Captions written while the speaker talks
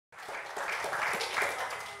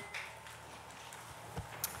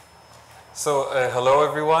Hello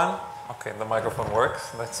everyone. Okay, the microphone works.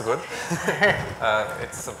 That's good.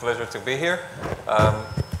 It's a pleasure to be here.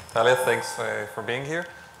 Talia, thanks for being here.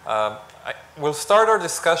 We'll start our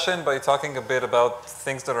discussion by talking a bit about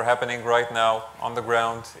things that are happening right now on the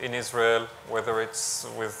ground in Israel, whether it's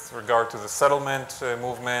with regard to the settlement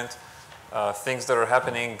movement, things that are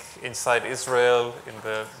happening inside Israel in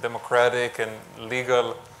the democratic and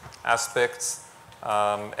legal aspects.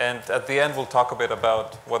 And at the end, we'll talk a bit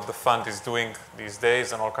about what the fund is doing these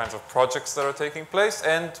days and all kinds of projects that are taking place.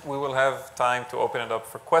 And we will have time to open it up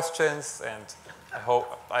for questions. And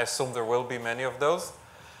I assume there will be many of those.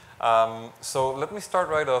 So let me start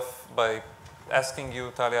right off by asking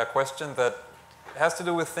you, Talia, a question that has to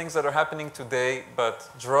do with things that are happening today, but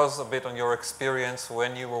draws a bit on your experience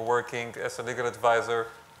when you were working as a legal advisor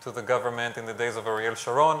to the government in the days of Ariel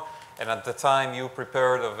Sharon. And at the time, you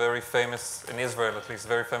prepared a very famous, in Israel at least,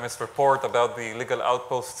 very famous report about the illegal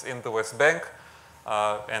outposts in the West Bank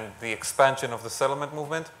and the expansion of the settlement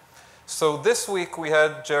movement. So this week, we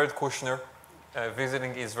had Jared Kushner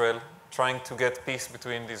visiting Israel, trying to get peace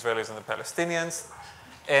between the Israelis and the Palestinians.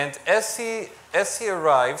 And as he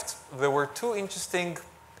arrived, there were two interesting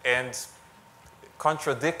and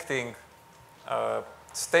contradicting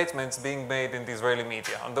statements being made in the Israeli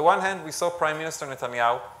media. On the one hand, we saw Prime Minister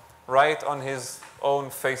Netanyahu write on his own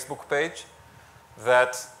Facebook page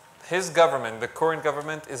that his government, the current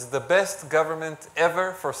government, is the best government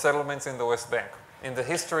ever for settlements in the West Bank in the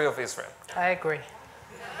history of Israel. I agree.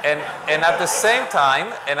 And at the same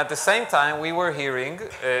time, we were hearing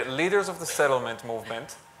leaders of the settlement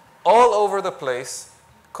movement all over the place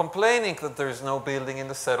complaining that there is no building in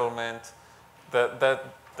the settlement, that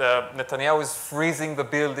Netanyahu is freezing the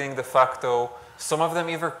building de facto. Some of them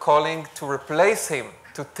even calling to replace him,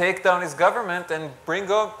 to take down his government and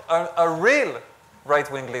bring up a real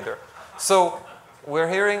right-wing leader. So we're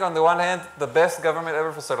hearing on the one hand, the best government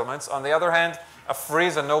ever for settlements. On the other hand, a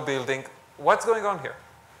freeze and no building. What's going on here?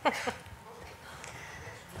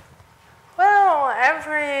 Well,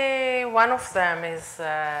 every one of them is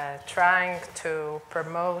trying to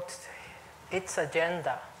promote its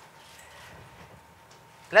agenda.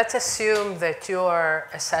 Let's assume that you're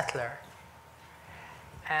a settler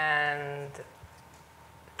and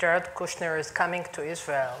Jared Kushner is coming to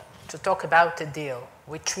Israel to talk about a deal,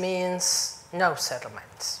 which means no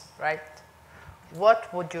settlements, right?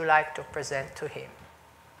 What would you like to present to him?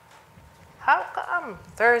 How come?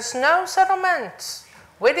 There's no settlements.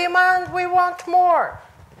 We demand, we want more,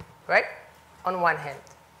 right? On one hand.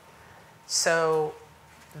 So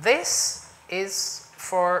this is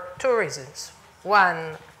for two reasons.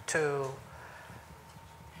 One, to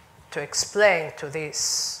explain to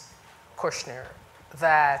this Kushner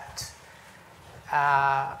that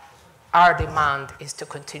our demand is to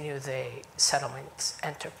continue the settlement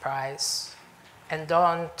enterprise and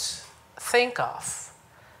don't think of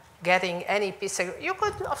getting any peace agreement. You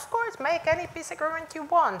could, of course, make any peace agreement you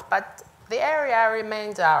want, but the area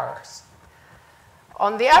remains ours.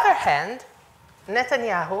 On the other hand,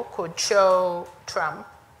 Netanyahu could show Trump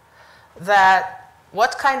that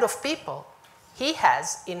what kind of people he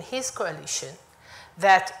has in his coalition,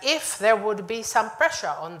 that if there would be some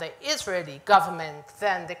pressure on the Israeli government,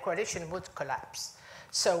 then the coalition would collapse.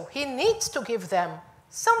 So he needs to give them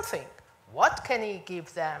something. What can he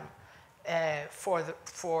give them for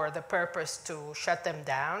the purpose to shut them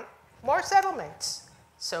down? More settlements.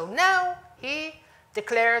 So now he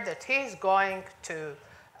declared that he is going to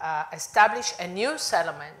establish a new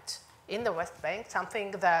settlement in the West Bank,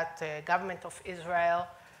 something that the government of Israel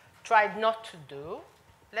tried not to do.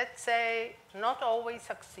 Let's say not always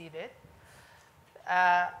succeeded,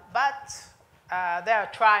 but they are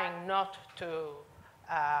trying not to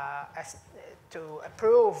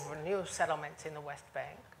approve new settlements in the West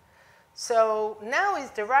Bank. So now is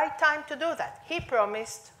the right time to do that. He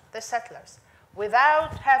promised the settlers.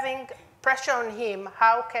 Without having pressure on him,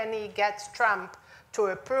 how can he get Trump to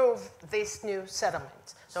approve this new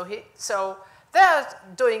settlement? So they're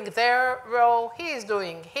doing their role, he is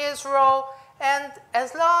doing his role, and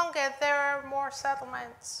as long as there are more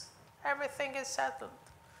settlements, everything is settled.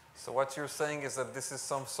 So what you're saying is that this is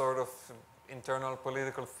some sort of internal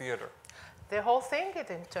political theater. The whole thing is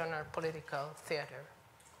internal political theater.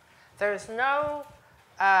 There is no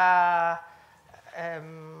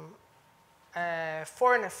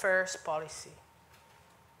foreign affairs policy.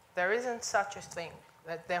 There isn't such a thing.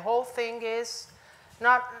 The whole thing is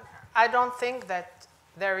not, I don't think that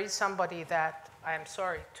there is somebody that, I am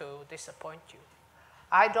sorry to disappoint you.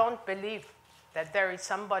 I don't believe that there is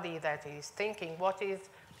somebody that is thinking what is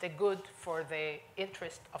the good for the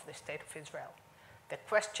interest of the state of Israel. The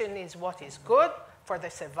question is what is good for the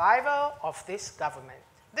survival of this government.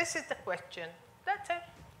 This is the question. That's it.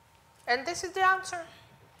 And this is the answer.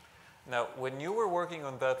 Now, when you were working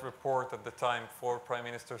on that report at the time for Prime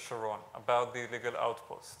Minister Sharon about the illegal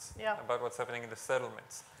outposts, about what's happening in the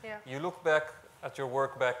settlements, you look back at your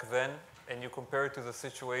work back then and you compare it to the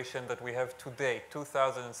situation that we have today,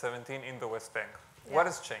 2017, in the West Bank. What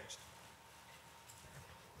has changed?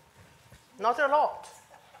 Not a lot.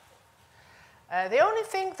 The only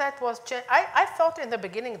thing that was changed, I thought in the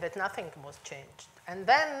beginning that nothing was changed. And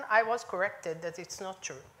then I was corrected that it's not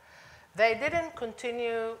true. They didn't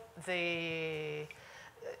continue the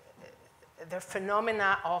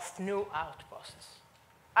phenomena of new outposts.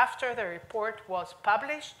 After the report was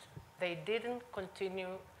published, they didn't continue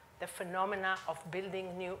the phenomena of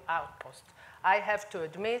building new outposts. I have to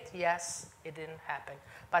admit, yes, it didn't happen.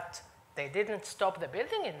 But they didn't stop the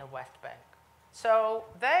building in the West Bank. So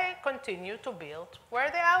they continue to build where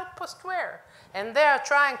the outposts were. And they are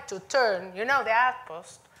trying to turn, you know, the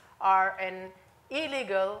outposts are an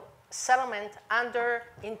illegal settlement under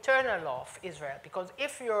internal law of Israel. Because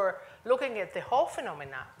if you're looking at the whole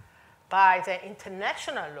phenomena by the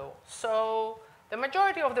international law, so the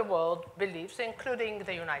majority of the world believes, including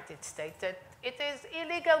the United States, that it is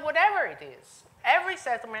illegal whatever it is. Every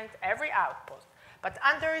settlement, every outpost. But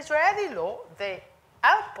under Israeli law, the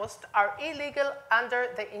outposts are illegal under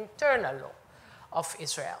the internal law of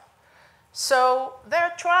Israel. So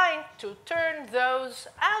they're trying to turn those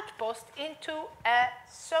outposts into a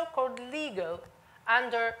so-called legal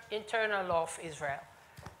under internal law of Israel.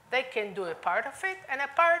 They can do a part of it, and a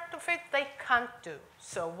part of it they can't do.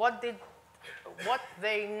 So what they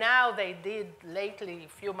did lately, a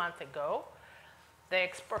few months ago, the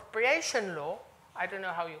expropriation law, I don't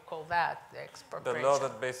know how you call that, the expropriation. The law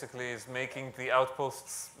that basically is making the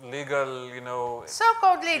outposts legal, you know.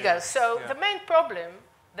 So-called legal. The main problem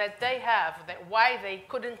that they have, why they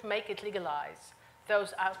couldn't make it legalized,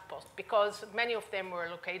 those outposts, because many of them were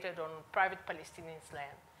located on private Palestinians'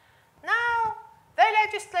 land. Now, they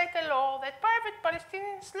legislate a law that private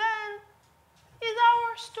Palestinians' land is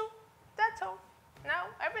ours too. That's all. Now,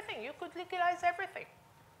 everything. You could legalize everything.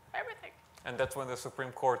 Everything. And that's when the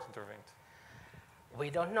Supreme Court intervened. We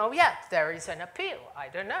don't know yet. There is an appeal. I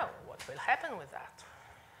don't know what will happen with that.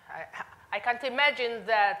 I can't imagine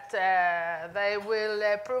that they will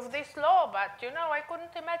approve this law, but, you know, I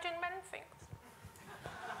couldn't imagine many things.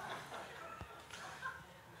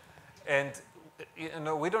 And, you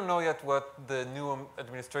know, we don't know yet what the new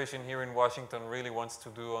administration here in Washington really wants to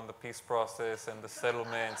do on the peace process and the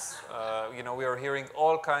settlements. You know, we are hearing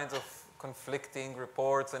all kinds of conflicting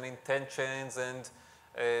reports and intentions, and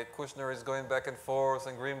Kushner is going back and forth,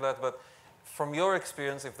 and Greenblatt. But from your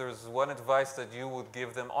experience, if there's one advice that you would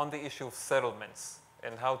give them on the issue of settlements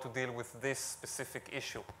and how to deal with this specific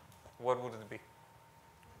issue, what would it be?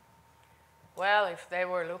 Well, if they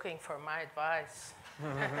were looking for my advice.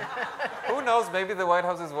 Who knows? Maybe the White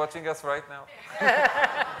House is watching us right now.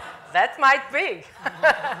 That might be.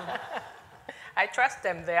 I trust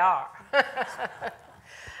them, they are.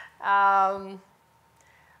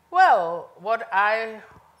 Well, what I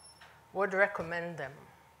would recommend them,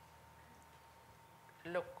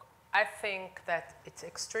 look, I think that it's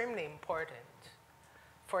extremely important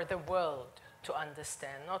for the world to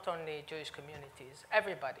understand, not only Jewish communities,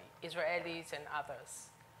 everybody, Israelis and others.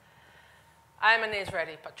 I'm an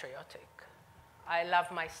Israeli patriotic. I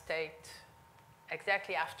love my state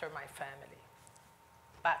exactly after my family.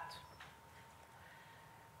 But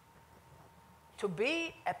to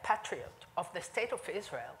be a patriot of the state of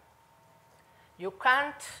Israel, you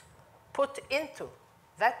can't put into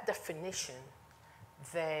that definition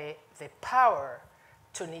the power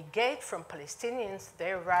to negate from Palestinians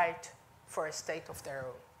their right for a state of their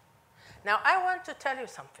own. Now, I want to tell you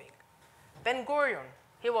something. Ben-Gurion,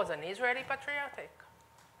 he was an Israeli patriotic.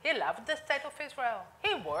 He loved the state of Israel.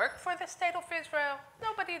 He worked for the state of Israel.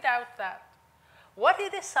 Nobody doubts that. What he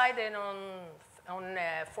decided on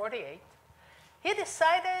 48, he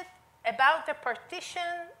decided about the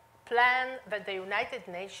partition plan that the United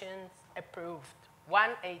Nations approved,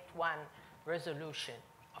 181 resolution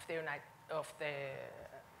of the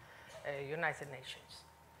United Nations.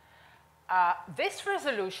 This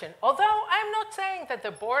resolution, although I'm not saying that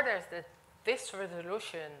the borders that this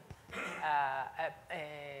resolution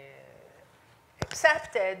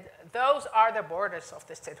accepted, those are the borders of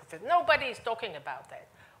the state of Israel. Nobody is talking about that.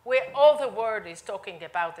 All the world is talking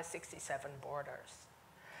about the 67 borders.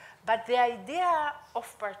 But the idea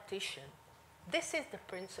of partition, this is the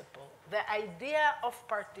principle. The idea of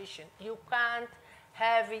partition, you can't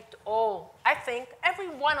have it all. I think every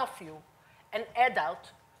one of you, an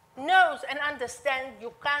adult, knows and understands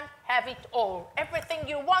you can't have it all. Everything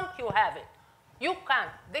you want, you have it. You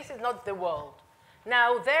can't. This is not the world.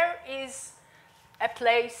 Now, there is a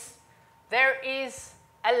place, there is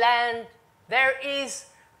a land, there is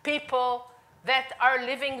people that are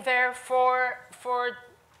living there for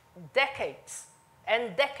decades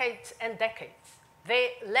and decades and decades. The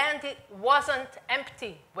land wasn't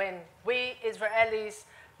empty when we Israelis,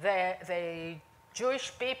 the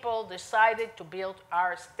Jewish people, decided to build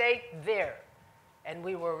our state there. And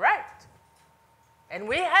we were right. And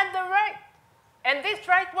we had the right. And this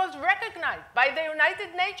right was recognized by the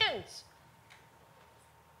United Nations.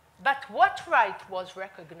 But what right was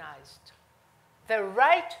recognized? The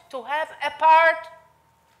right to have a part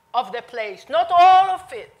of the place, not all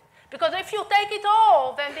of it. Because if you take it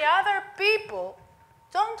all, then the other people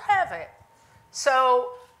don't have it.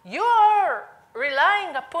 So you are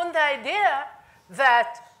relying upon the idea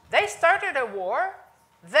that they started a war,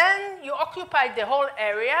 then you occupied the whole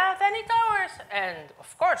area, then it's ours. And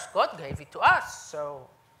of course, God gave it to us, so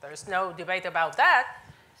there's no debate about that.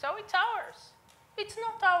 So it's ours. It's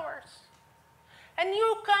not ours. And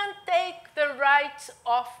you can't take the rights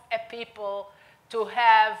of a people to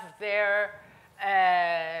have their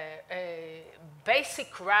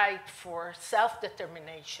basic right for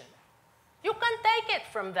self-determination. You can't take it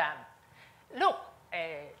from them. Look,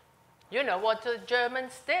 you know what the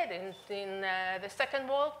Germans did in the Second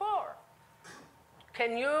World War.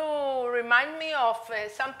 Can you remind me of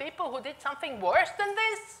some people who did something worse than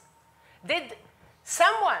this? Did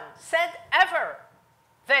someone said ever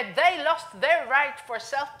that they lost their right for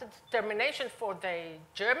self-determination for the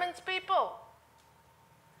German people?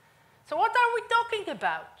 So what are we talking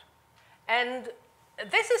about? And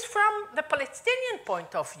this is from the Palestinian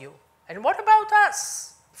point of view. And what about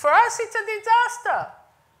us? For us, it's a disaster.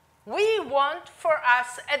 We want for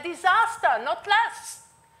us a disaster, not less.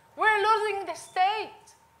 We're losing the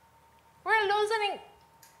state. We're losing it.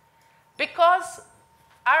 Because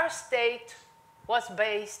our state was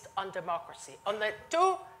based on democracy, on the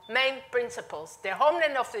two main principles, the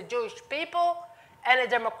homeland of the Jewish people and a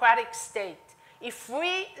democratic state. If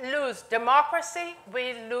we lose democracy,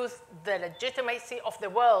 we lose the legitimacy of the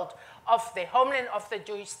world, of the homeland of the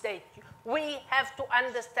Jewish state. We have to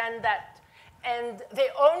understand that. And the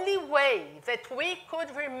only way that we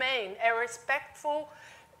could remain a respectful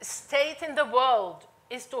state in the world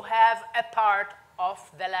is to have a part of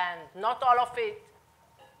the land, not all of it.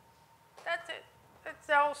 That's it. That's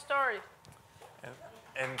the whole story.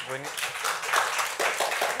 And when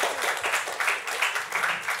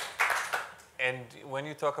when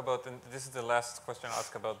you talk about, and this is the last question I'll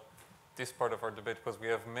ask about this part of our debate, because we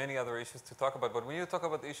have many other issues to talk about, but when you talk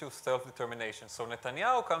about the issue of self-determination, so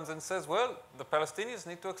Netanyahu comes and says, well, the Palestinians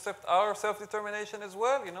need to accept our self-determination as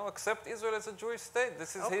well, you know, accept Israel as a Jewish state.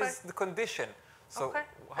 This is the condition. So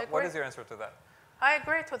what is your answer to that? I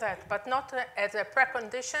agree to that, but not as a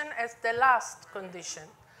precondition, as the last condition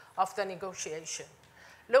of the negotiation.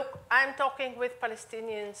 Look, I'm talking with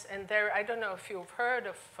Palestinians, and there, I don't know if you've heard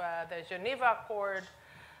of the Geneva Accord.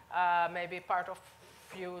 Maybe part of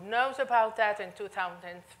you knows about that. In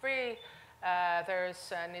 2003,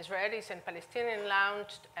 there's an Israelis and Palestinian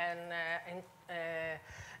launched an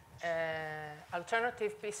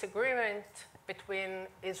alternative peace agreement between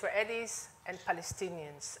Israelis and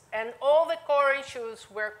Palestinians. And all the core issues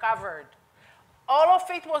were covered. All of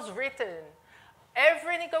it was written.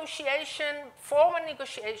 Every negotiation, formal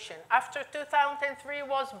negotiation, after 2003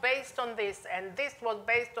 was based on this, and this was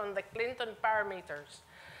based on the Clinton parameters.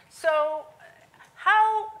 So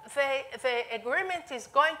how the agreement is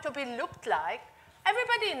going to be looked like,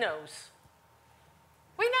 everybody knows.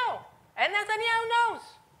 We know, and Netanyahu knows,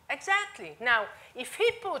 exactly. Now, if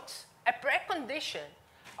he puts a precondition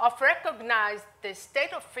of recognize the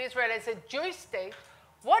state of Israel as a Jewish state,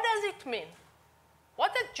 what does it mean?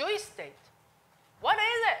 What a Jewish state? What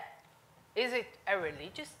is it? Is it a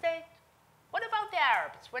religious state? What about the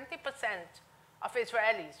Arabs? 20% of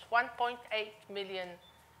Israelis, 1.8 million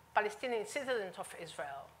Palestinian citizens of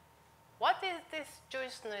Israel. What is this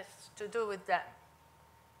Jewishness to do with them?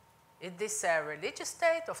 Is this a religious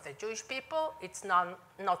state of the Jewish people? It's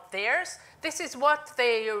not theirs. This is what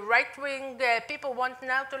the right-wing people want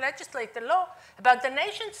now to legislate the law about the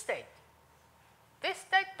nation state. This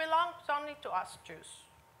state belongs only to us Jews.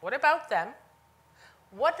 What about them?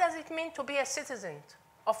 What does it mean to be a citizen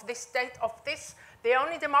of this state, of this, the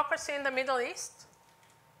only democracy in the Middle East?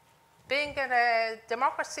 Being a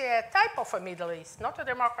democracy, a type of a Middle East, not a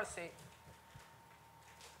democracy.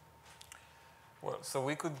 Well, so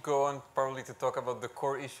we could go on probably to talk about the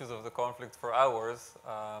core issues of the conflict for hours,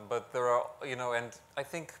 but there are, you know, and I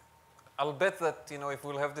think I'll bet that, if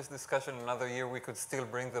we'll have this discussion another year, we could still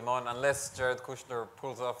bring them on, unless Jared Kushner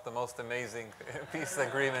pulls off the most amazing peace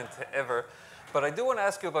agreement ever. But I do want to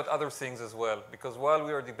ask you about other things as well, because while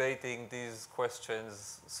we are debating these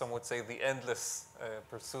questions, some would say the endless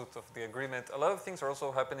pursuit of the agreement, a lot of things are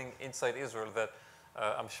also happening inside Israel that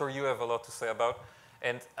I'm sure you have a lot to say about.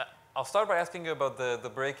 And I'll start by asking you about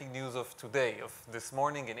the breaking news of today, of this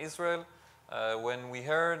morning in Israel, when we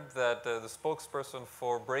heard that the spokesperson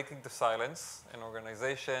for Breaking the Silence, an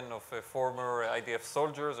organization of former IDF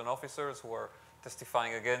soldiers and officers who are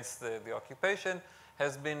testifying against the occupation,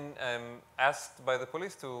 has been asked by the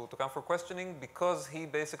police to come for questioning because he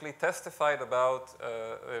basically testified about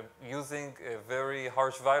using very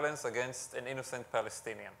harsh violence against an innocent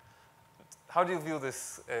Palestinian. How do you view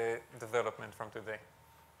this development from today?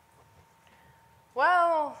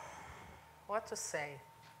 Well, what to say?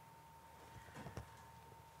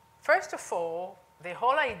 First of all, the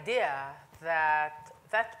whole idea that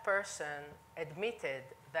that person admitted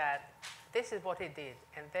that this is what he did,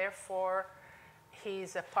 and therefore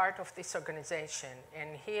he's a part of this organization,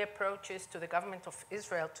 and he approaches to the government of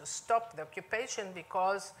Israel to stop the occupation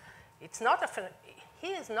because it's not he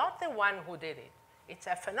is not the one who did it. It's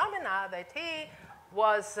a phenomena that he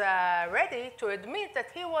was ready to admit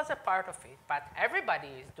that he was a part of it, but everybody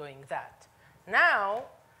is doing that. Now,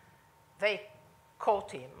 they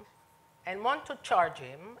caught him and want to charge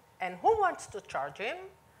him, and who wants to charge him?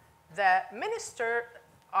 The minister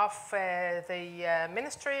of the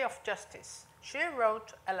Ministry of Justice. She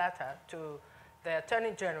wrote a letter to the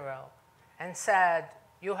Attorney General and said,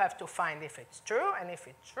 you have to find if it's true, and if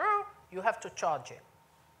it's true, you have to charge him.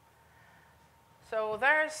 So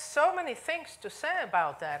there's so many things to say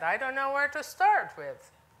about that. I don't know where to start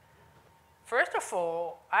with. First of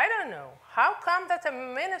all, I don't know. How come that a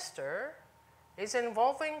minister is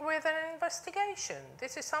involving with an investigation?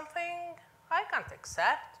 This is something I can't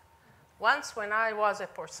accept. Once when I was a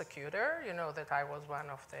prosecutor, you know that I was one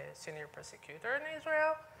of the senior prosecutors in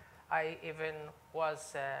Israel. I even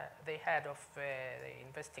was the head of the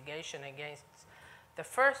investigation against the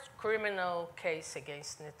first criminal case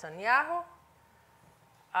against Netanyahu.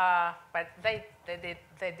 But they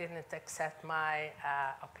didn't accept my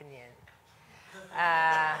opinion.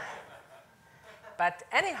 But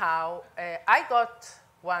anyhow, I got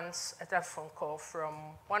once a telephone call from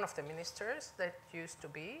one of the ministers that used to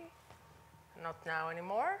be, not now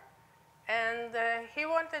anymore, and he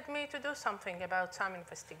wanted me to do something about some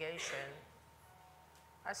investigation.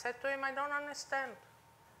 I said to him, I don't understand.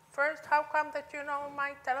 First, how come that you know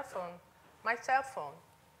my cell phone?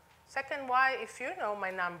 Second, why, if you know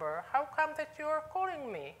my number, how come that you are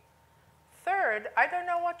calling me? Third, I don't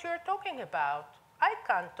know what you're talking about. I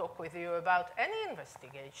can't talk with you about any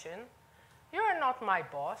investigation. You are not my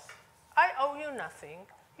boss. I owe you nothing.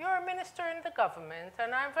 You're a minister in the government,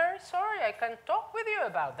 and I'm very sorry I can't talk with you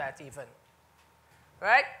about that even.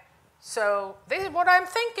 Right? So this is what I'm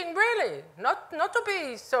thinking, really. Not to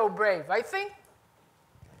be so brave. I think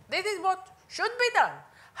this is what should be done.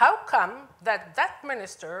 How come that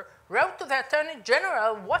minister wrote to the Attorney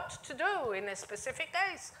General what to do in a specific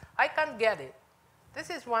case? I can't get it. This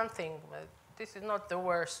is one thing, but this is not the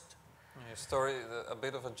worst. Your story, a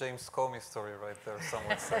bit of a James Comey story right there, some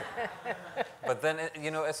would say. But then,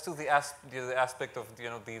 as to the aspect of,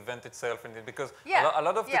 the event itself, and because a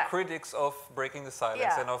lot of the critics of Breaking the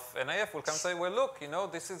Silence and of NIF will come say, well, look,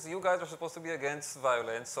 you guys are supposed to be against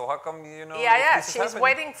violence, so how come, she's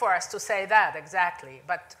waiting for us to say that, exactly.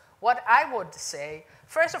 But what I would say,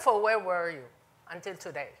 first of all, where were you until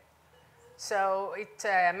today? So it's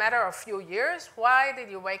a matter of a few years. Why did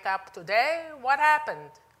you wake up today? What happened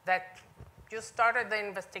that you started the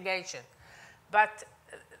investigation? But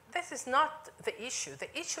this is not the issue. The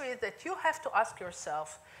issue is that you have to ask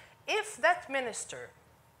yourself, if that minister,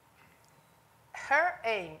 her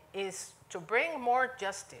aim is to bring more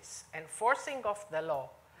justice and forcing of the law,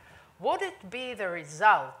 would it be the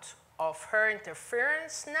result of her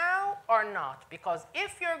interference now or not? Because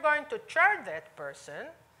if you're going to charge that person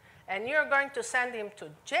and you're going to send him to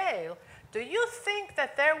jail, do you think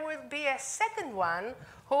that there will be a second one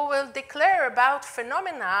who will declare about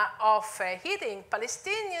phenomena of hitting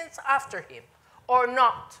Palestinians after him or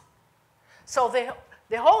not? So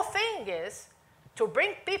the whole thing is to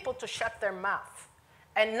bring people to shut their mouth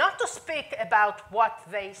and not to speak about what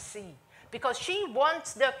they see, because she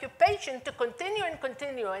wants the occupation to continue and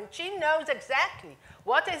continue, and she knows exactly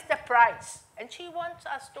what is the price, and she wants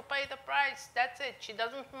us to pay the price. That's it. She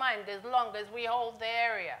doesn't mind as long as we hold the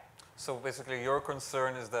area. So basically your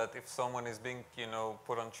concern is that if someone is being,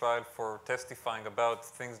 put on trial for testifying about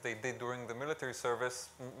things they did during the military service,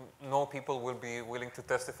 no people will be willing to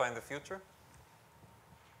testify in the future?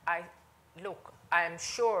 Look, I'm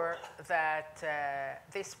sure that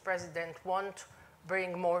this president won't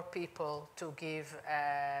bring more people to give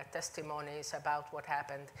testimonies about what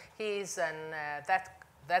happened. He's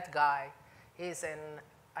that guy is an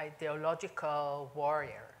ideological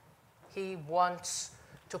warrior. He wants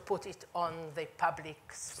to put it on the public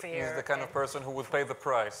sphere. He's the kind of person who would pay the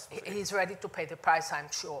price. He's ready to pay the price, I'm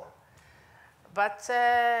sure. But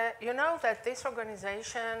you know that this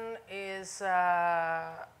organization is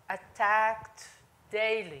attacked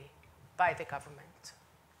daily by the government.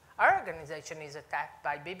 Our organization is attacked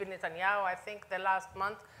by Bibi Netanyahu, I think, the last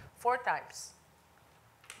month 4 times.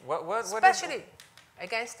 Especially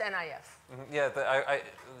against NIF. Yeah,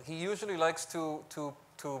 he usually likes to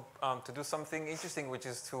do something interesting, which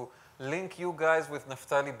is to link you guys with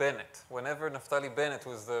Naftali Bennett. Whenever Naftali Bennett,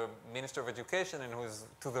 who is the Minister of Education and who is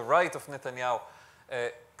to the right of Netanyahu,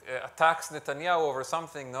 attacks Netanyahu over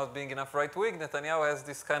something not being enough right-wing, Netanyahu has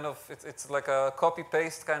this kind of, it's like a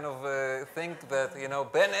copy-paste kind of thing that,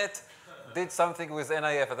 Bennett did something with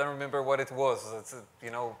NIF. I don't remember what it was.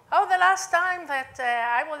 Oh, the last time that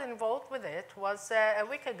I was involved with it was a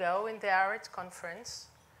week ago in the Haaretz conference.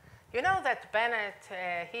 You know that Bennett,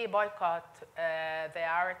 he boycotted the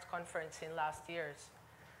Haaretz conference in last years.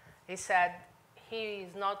 He said he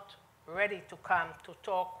is not ready to come to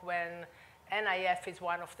talk when NIF is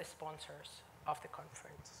one of the sponsors of the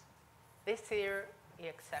conference. This year, he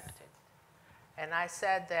accepted. And I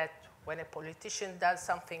said that when a politician does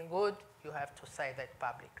something good, you have to say that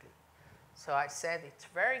publicly. So I said it's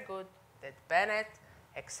very good that Bennett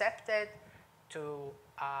accepted to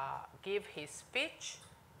give his speech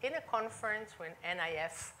in a conference when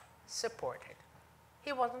NIF supported.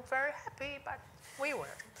 He wasn't very happy, but we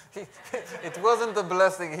were. It wasn't the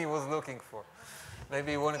blessing he was looking for.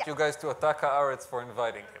 Maybe he wanted you guys to attack Haaretz for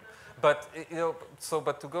inviting him. But,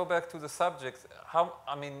 but to go back to the subject,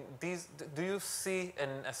 do you see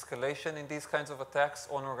an escalation in these kinds of attacks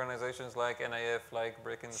on organizations like NIF, like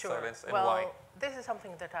Breaking the Silence, and why? This is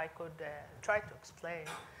something that I could try to explain.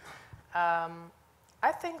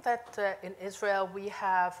 I think that in Israel we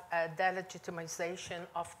have a delegitimization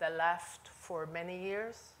of the left for many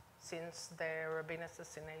years, since the Rabin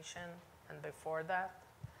assassination and before that.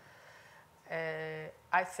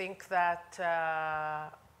 I think that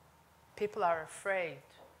people are afraid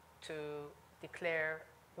to declare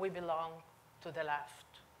we belong to the left.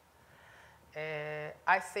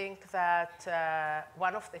 I think that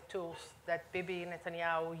one of the tools that Bibi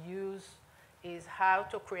Netanyahu used is how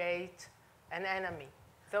to create an enemy.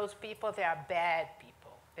 Those people, they are bad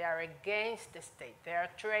people. They are against the state. They are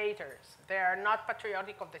traitors. They are not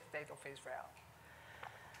patriotic of the state of Israel.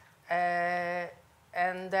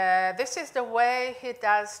 This is the way he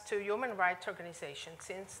does to human rights organizations,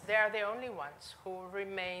 since they are the only ones who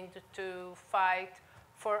remained to fight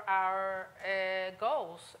for our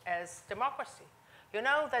goals as democracy. You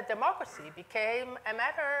know that democracy became a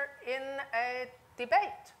matter in a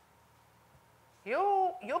debate.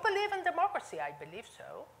 You believe in democracy, I believe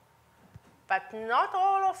so, but not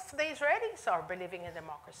all of the Israelis are believing in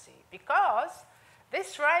democracy, because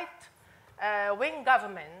this right-wing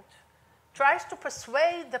government tries to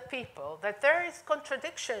persuade the people that there is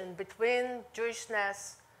contradiction between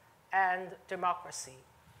Jewishness and democracy.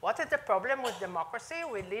 What is the problem with democracy?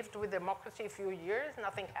 We lived with democracy a few years,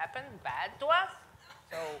 nothing happened bad to us.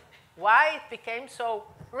 So why it became so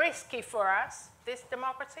risky for us, this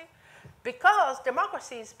democracy? Because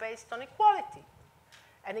democracy is based on equality.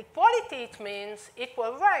 And equality, it means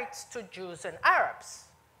equal rights to Jews and Arabs.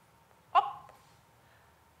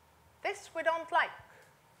 This we don't like.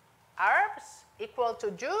 Arabs equal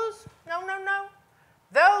to Jews? No, no, no.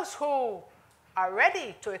 Those who are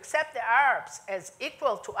ready to accept the Arabs as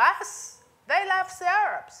equal to us, they love the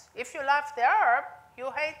Arabs. If you love the Arab,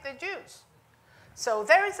 you hate the Jews. So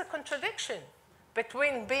there is a contradiction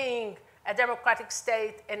between being a democratic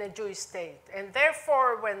state and a Jewish state. And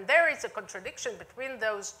therefore, when there is a contradiction between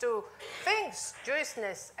those two things,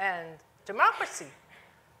 Jewishness and democracy,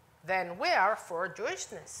 then we are for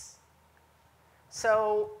Jewishness.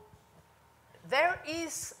 So there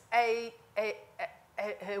is a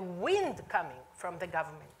wind coming from the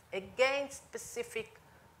government against specific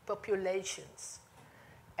populations.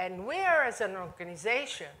 And we are, as an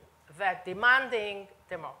organization, that demanding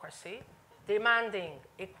democracy, demanding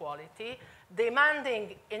equality,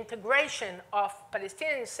 demanding integration of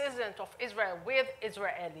Palestinian citizens of Israel with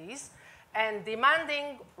Israelis, and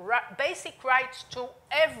demanding basic rights to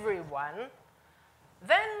everyone,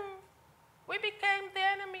 then We became the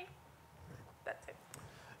enemy. That's it.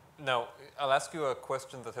 Now, I'll ask you a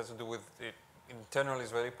question that has to do with internal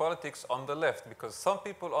Israeli politics on the left, because some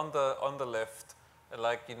people on the left,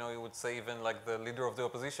 like, you know, you would say even like the leader of the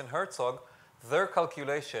opposition, Herzog, their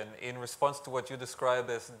calculation in response to what you describe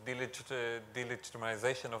as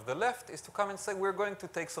delegitimization of the left is to come and say, we're going to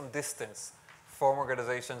take some distance from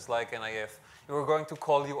organizations like NIF. We're going to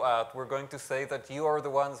call you out. We're going to say that you are the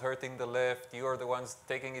ones hurting the left. You are the ones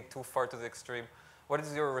taking it too far to the extreme. What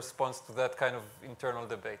is your response to that kind of internal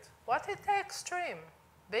debate? What is the extreme?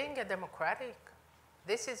 Being a democratic.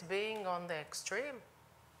 This is being on the extreme.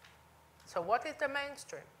 So what is the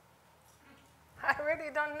mainstream? I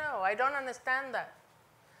really don't know. I don't understand that.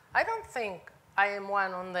 I don't think I am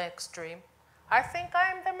one on the extreme. I think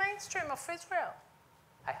I am the mainstream of Israel.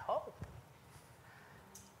 I hope.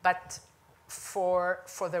 But for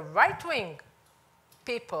the right-wing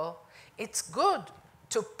people, it's good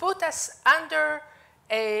to put us under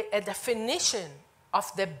a definition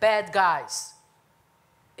of the bad guys.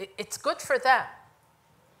 It's good for them.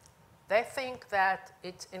 They think that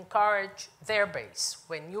it encourages their base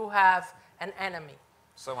when you have an enemy.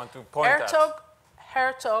 Someone to point at.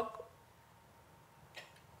 Herzog.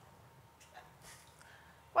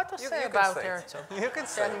 What to say about Herzog? You can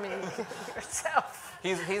say Tell me yourself.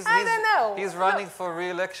 I don't know. He's running for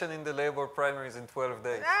re-election in the Labour primaries in 12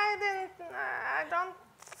 days. I don't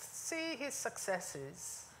see his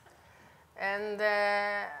successes. And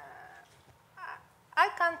I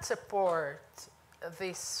can't support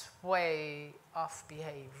this way of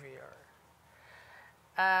behavior.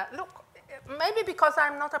 Look, maybe because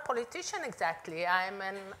I'm not a politician exactly, I'm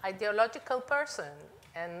an ideological person,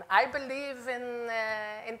 and I believe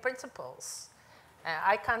in principles.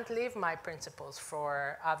 I can't leave my principles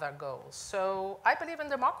for other goals. So I believe in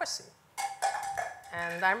democracy,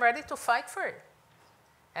 and I'm ready to fight for it.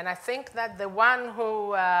 And I think that the one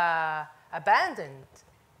who abandoned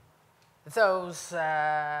those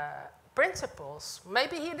principles,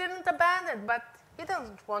 maybe he didn't abandon, but he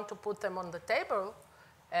doesn't want to put them on the table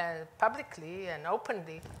publicly and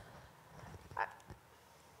openly.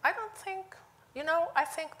 I don't think, you know, I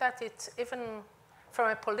think that it's even from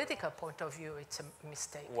a political point of view, it's a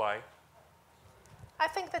mistake. Why? I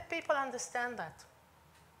think that people understand that.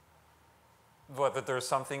 What, that there's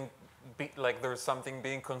something, like there's something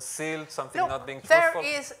being concealed, something Look, not being truthful?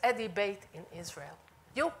 there is a debate in Israel.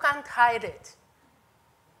 You can't hide it.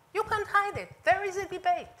 You can't hide it. There is a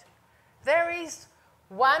debate. There is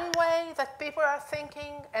one way that people are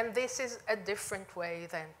thinking, and this is a different way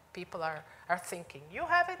than people are thinking. You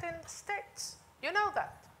have it in the States. You know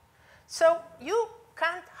that. So you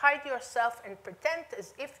can't hide yourself and pretend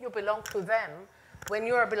as if you belong to them when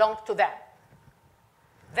you belong to them.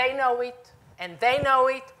 They know it, and they know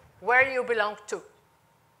it where you belong to.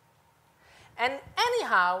 And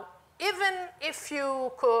anyhow, even if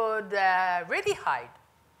you could really hide,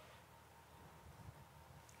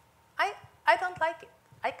 I don't like it.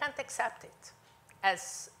 I can't accept it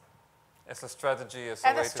as a strategy, as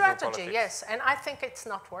a way strategy, to do politics. yes. And I think it's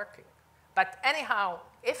not working. But anyhow,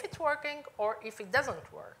 if it's working or if it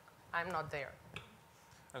doesn't work, I'm not there.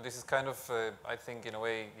 And this is kind of, I think, in a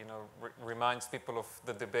way, you know, reminds people of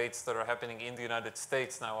the debates that are happening in the United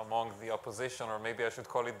States now among the opposition, or maybe I should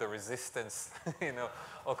call it the resistance, you know,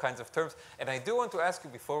 all kinds of terms. And I do want to ask you,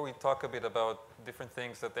 before we talk a bit about different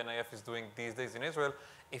things that NIF is doing these days in Israel,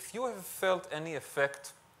 if you have felt any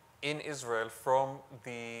effect in Israel from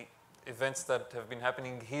the events that have been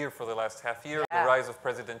happening here for the last half year, the rise of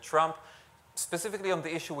President Trump, specifically on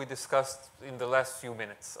the issue we discussed in the last few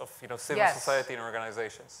minutes of, you know, civil society and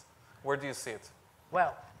organizations. Where do you see it?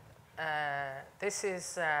 Well, this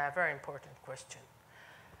is a very important question.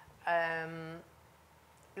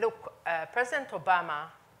 Look, President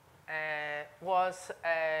Obama was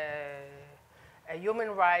a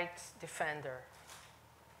human rights defender.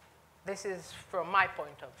 This is from my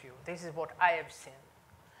point of view. This is what I have seen.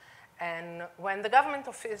 And when the government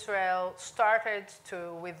of Israel started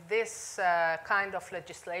with this kind of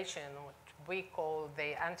legislation, what we call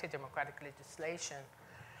the anti-democratic legislation,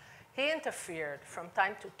 he interfered from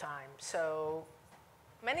time to time. So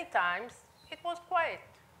many times it was quiet.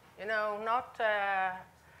 You know, not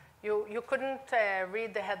you couldn't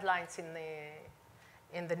read the headlines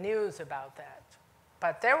in the news about that.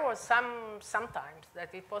 But there was sometimes that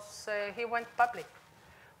it was he went public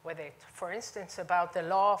with it. For instance, about the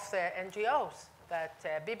law of the NGOs,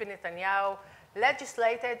 that Bibi Netanyahu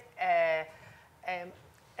legislated a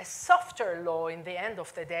softer law in the end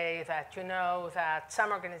of the day, that, you know, that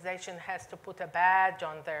some organization has to put a badge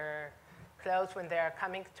on their clothes when they are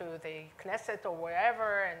coming to the Knesset or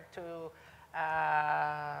wherever, and to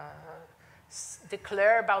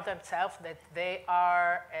declare about themselves that they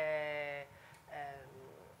are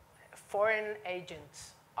foreign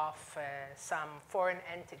agents of some foreign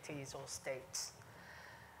entities or states.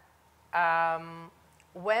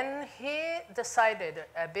 When he decided,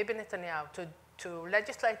 Bibi Netanyahu, to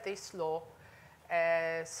legislate this law,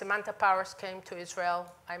 Samantha Powers came to Israel.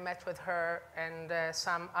 I met with her, and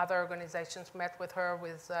some other organizations met with her,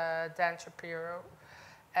 with Dan Shapiro.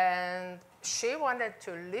 And she wanted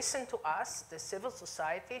to listen to us, the civil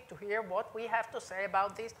society, to hear what we have to say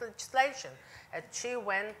about this legislation. And she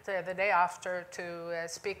went the day after to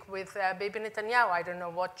speak with Bibi Netanyahu. I don't know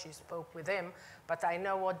what she spoke with him, but I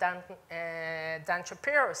know what Dan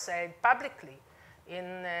Shapiro said publicly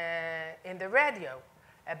in the radio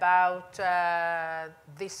about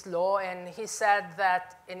this law. And he said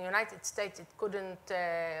that in the United States it couldn't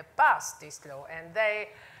pass this law. And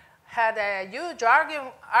they had a huge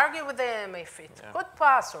argue with him if it could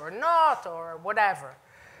pass or not or whatever.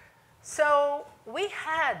 So we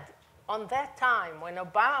had, on that time when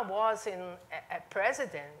Obama was a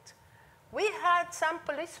president, we had some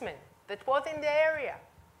policemen that was in the area.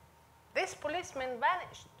 This policeman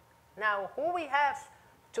vanished. Now, who we have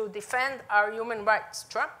to defend our human rights?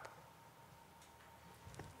 Trump?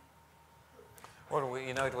 Well,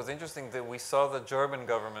 it was interesting that we saw the German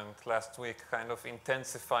government last week kind of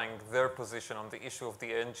intensifying their position on the issue of the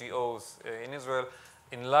NGOs in Israel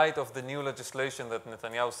in light of the new legislation that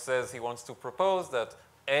Netanyahu says he wants to propose, that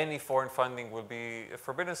any foreign funding will be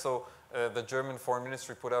forbidden. So the German foreign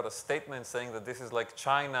ministry put out a statement saying that this is like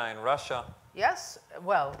China and Russia. Yes,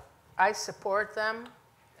 well, I support them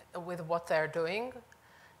with what they're doing.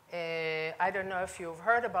 I don't know if you've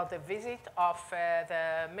heard about the visit of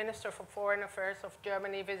the Minister for Foreign Affairs of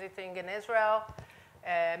Germany visiting in Israel,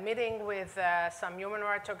 meeting with some human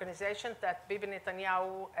rights organizations that Bibi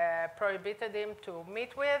Netanyahu prohibited him to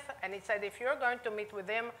meet with. And he said, if you're going to meet with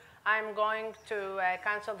him, I'm going to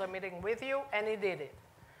cancel the meeting with you. And he did it.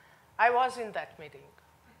 I was in that meeting.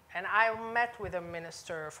 And I met with the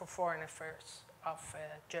Minister for Foreign Affairs of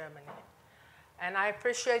Germany. And I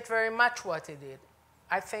appreciate very much what he did.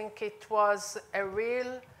 I think it was a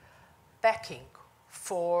real backing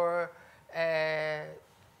for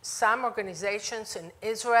some organizations in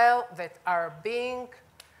Israel that are being,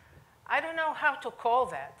 I don't know how to call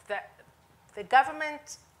that the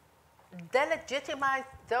government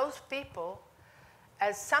delegitimized those people,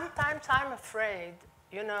 as sometimes I'm afraid,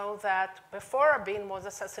 that before Rabin was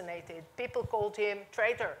assassinated, people called him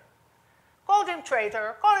traitor. Called him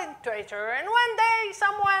traitor, and one day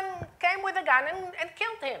someone came with a gun and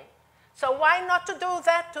killed him. So why not to do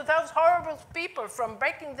that to those horrible people from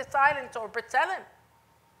breaking the silence or B'Tselem?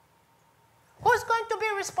 Who's going to be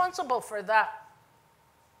responsible for that?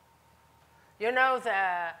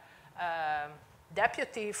 The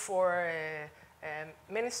deputy for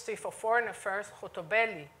Ministry for Foreign Affairs,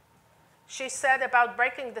 Hotobelli, she said about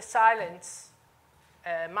breaking the silence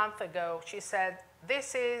a month ago, she said,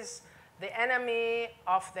 this is the enemy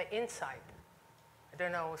of the inside. I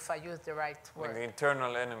don't know if I used the right word. Like the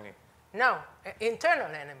internal enemy. No,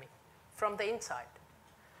 internal enemy, from the inside.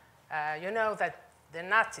 You know that the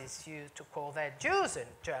Nazis used to call their Jews in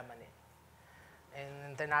Germany.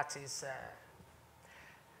 And the Nazis,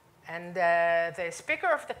 and the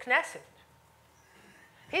Speaker of the Knesset,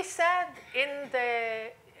 he said in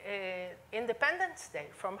the Independence Day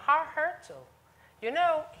from Haaretz,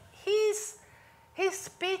 his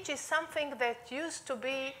speech is something that used to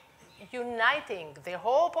be uniting the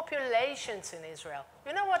whole populations in Israel.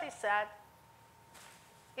 You know what he said?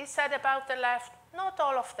 He said about the left, not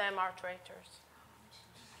all of them are traitors.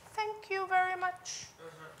 Thank you very much.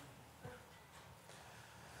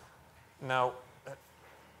 Now,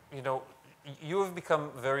 you have become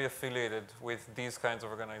very affiliated with these kinds of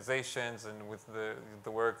organizations and with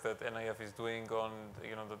the work that NIF is doing on,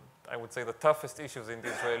 I would say the toughest issues in the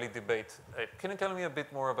Israeli debate. Can you tell me a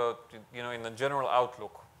bit more about, in a general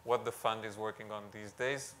outlook, what the fund is working on these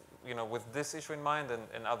days, with this issue in mind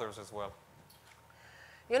and others as well?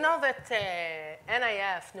 You know that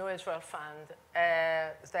NIF, New Israel Fund,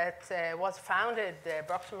 that was founded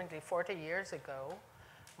approximately 40 years ago,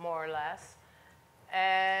 more or less.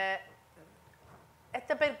 At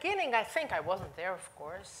the beginning, I think I wasn't there, of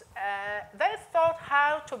course, they thought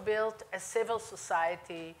how to build a civil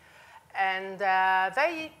society, and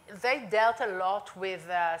they dealt a lot with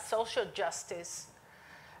social justice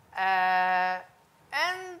and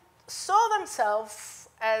saw themselves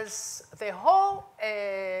as the whole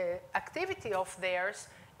activity of theirs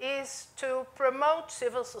is to promote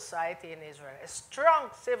civil society in Israel. A strong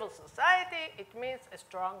civil society, it means a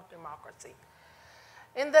strong democracy.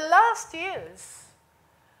 In the last years,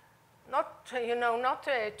 not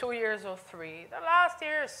 2 years or 3. The last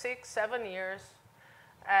year, 6, 7 years,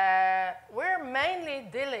 we're mainly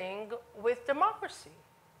dealing with democracy.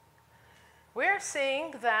 We're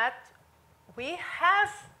seeing that we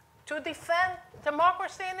have to defend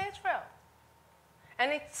democracy in Israel.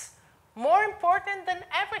 And it's more important than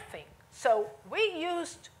everything. So we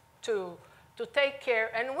used to take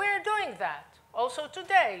care, and we're doing that also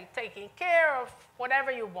today, taking care of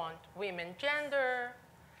whatever you want, women, gender,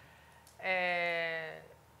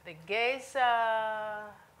 the gays,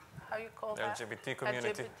 how you call that? LGBT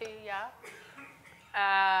community.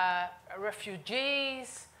 LGBT,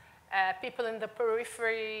 refugees, people in the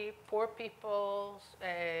periphery, poor people,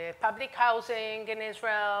 public housing in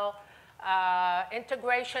Israel,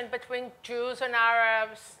 integration between Jews and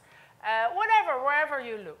Arabs, whatever, wherever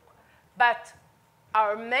you look. But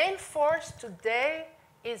our main force today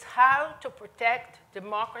is how to protect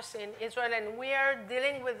democracy in Israel, and we are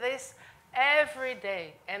dealing with this every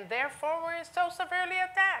day, and therefore we're so severely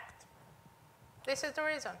attacked. This is the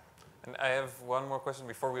reason. And I have one more question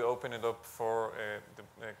before we open it up for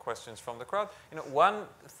the questions from the crowd. One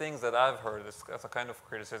thing that I've heard as a kind of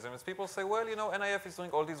criticism is people say, well, NIF is doing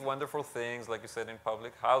all these wonderful things, like you said, in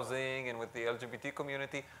public housing and with the LGBT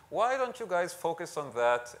community. Why don't you guys focus on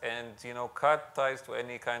that and, cut ties to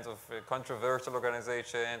any kinds of controversial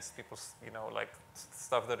organizations, people, like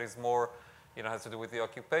stuff that is more, has to do with the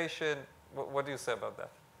occupation? What do you say about that?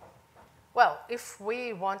 Well, if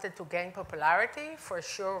we wanted to gain popularity, for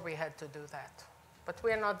sure we had to do that. But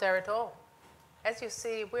we're not there at all. As you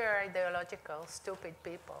see, we are ideological, stupid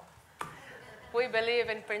people. We believe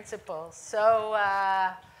in principles. So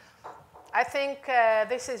I think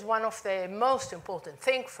this is one of the most important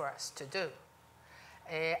things for us to do.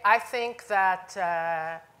 I think that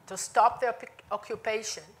to stop the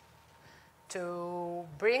occupation, to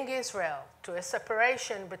bring Israel to a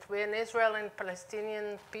separation between Israel and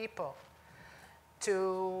Palestinian people,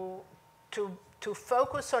 to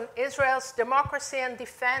focus on Israel's democracy and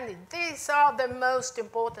defend it. These are the most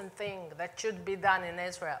important things that should be done in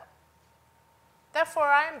Israel. Therefore,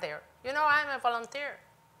 I'm there. I'm a volunteer.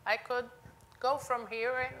 I could go from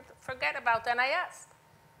here and forget about NIF.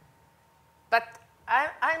 But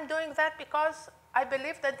I'm doing that because I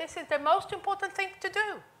believe that this is the most important thing to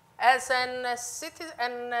do. As an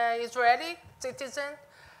Israeli citizen,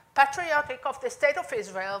 patriotic of the state of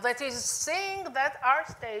Israel, that is seeing that our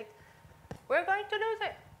state, we're going to lose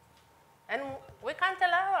it. And we can't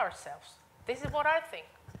allow ourselves. This is what I think.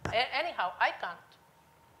 Anyhow, I can't.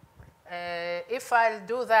 If I'll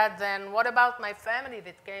do that, then what about my family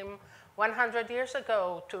that came 100 years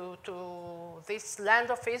ago to this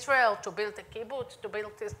land of Israel to build a kibbutz, to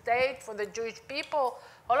build a state for the Jewish people?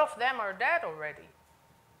 All of them are dead already.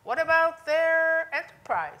 What about their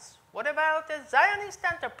enterprise? What about the Zionist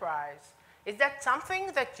enterprise? Is that something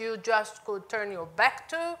that you just could turn your back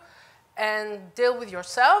to and deal with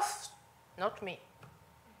yourself? Not me.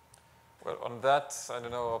 Well, on that, I don't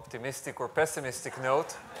know, optimistic or pessimistic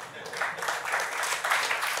note,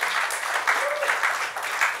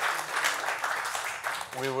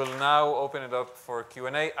 we will now open it up for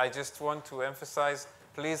Q&A. I just want to emphasize,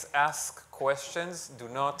 please ask questions. Do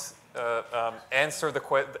not answer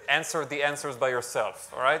the answers by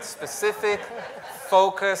yourself, all right? Specific,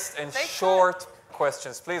 focused, and short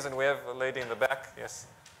questions, please. And we have a lady in the back. Yes.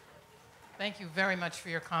 Thank you very much for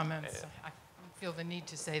your comments. I feel the need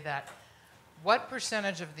to say that. What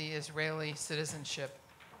percentage of the Israeli citizenship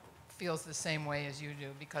feels the same way as you do?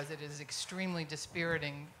 Because it is extremely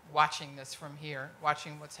dispiriting watching this from here,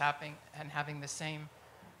 watching what's happening and having the same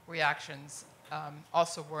reactions,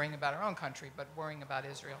 also worrying about our own country, but worrying about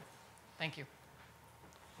Israel. Thank you.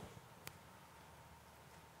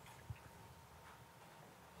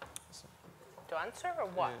 To answer or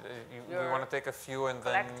what? We want to take a few and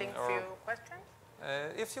then... Collecting a few questions?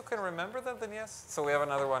 If you can remember them, then yes. So we have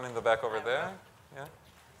another one in the back over there. Yeah.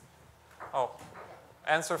 Oh,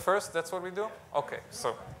 answer first, that's what we do? Okay,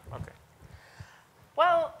 so, okay.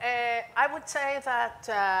 Well, I would say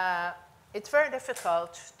that it's very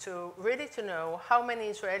difficult to really know how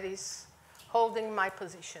many Israelis holding my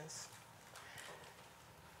positions.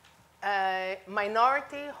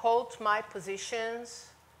 Minority holds my positions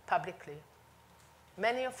publicly.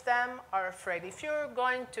 Many of them are afraid. If you're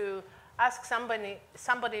going to ask somebody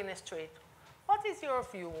in the street, what is your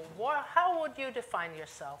view? How would you define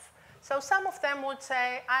yourself? So some of them would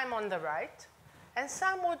say, I'm on the right, and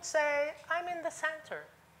some would say, I'm in the center.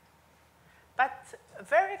 But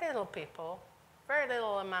very little people, very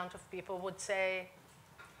little amount of people would say,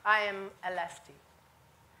 I am a lefty.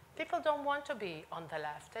 People don't want to be on the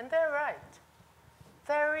left, and they're right.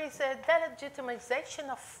 There is a delegitimization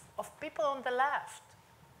of people on the left.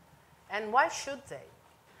 And why should they?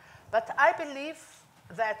 But I believe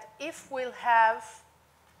that if we'll have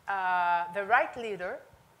the right leader,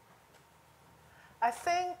 I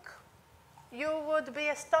think you would be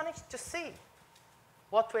astonished to see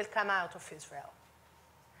what will come out of Israel.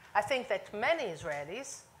 I think that many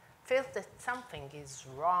Israelis feel that something is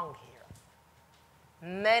wrong here.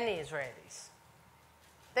 Many Israelis.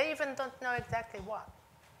 They even don't know exactly what.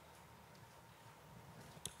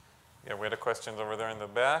 Yeah, we had a question over there in the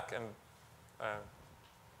back. And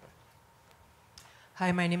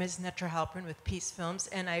Hi, my name is Netra Halpern with Peace Films,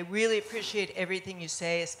 and I really appreciate everything you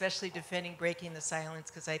say, especially defending Breaking the Silence,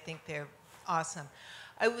 because I think they're awesome.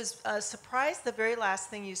 I was surprised the very last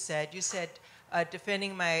thing you said. You said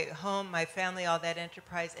defending my home, my family, all that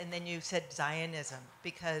enterprise, and then you said Zionism,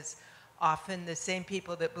 because often the same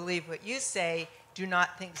people that believe what you say do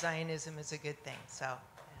not think Zionism is a good thing. So,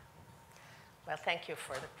 well, thank you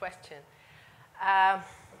for the question.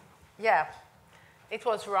 Yeah, it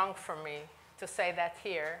was wrong for me to say that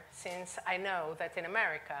here, since I know that in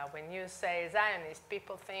America, when you say Zionist,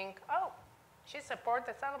 people think, oh, she supports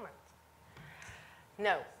the settlement.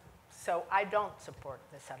 No, so I don't support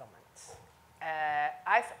the settlements.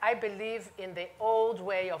 I believe in the old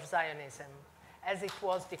way of Zionism, as it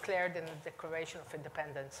was declared in the Declaration of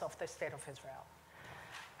Independence of the State of Israel.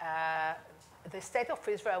 The State of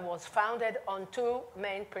Israel was founded on two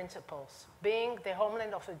main principles: being the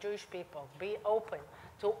homeland of the Jewish people, be open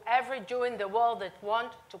to every Jew in the world that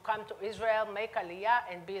wants to come to Israel, make Aliyah,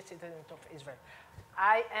 and be a citizen of Israel.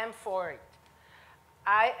 I am for it.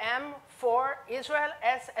 I am for Israel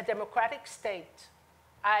as a democratic state.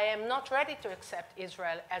 I am not ready to accept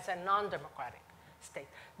Israel as a non-democratic state.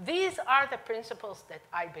 These are the principles that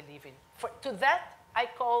I believe in. To that, I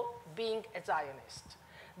call being a Zionist.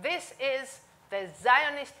 This is the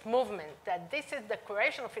Zionist movement, that this is the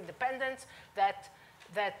Declaration of Independence that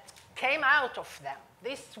came out of them.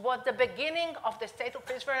 This was the beginning of the State of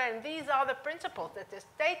Israel, and these are the principles that the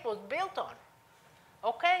state was built on.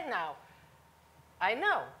 Okay, now, I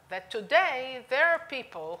know that today there are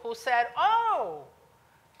people who said, oh,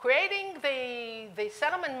 creating the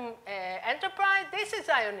settlement enterprise, this is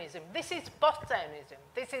Zionism. This is post-Zionism.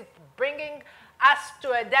 This is bringing us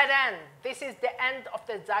to a dead end. This is the end of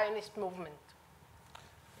the Zionist movement.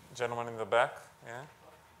 Gentleman in the back, yeah?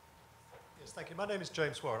 Yes, thank you. My name is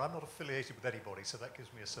James Warren. I'm not affiliated with anybody, so that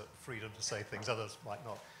gives me a certain freedom to say things others might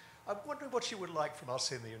not. I'm wondering what you would like from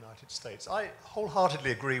us in the United States. I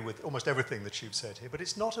wholeheartedly agree with almost everything that you've said here, but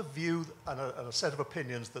it's not a view and a set of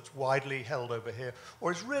opinions that's widely held over here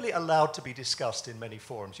or is really allowed to be discussed in many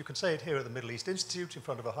forums. You can say it here at the Middle East Institute in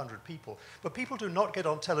front of 100 people, but people do not get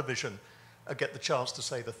on television and get the chance to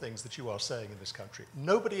say the things that you are saying in this country.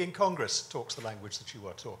 Nobody in Congress talks the language that you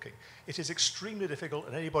are talking. It is extremely difficult,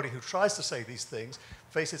 and anybody who tries to say these things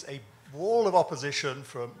faces a wall of opposition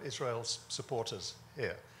from Israel's supporters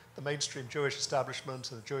here. The mainstream Jewish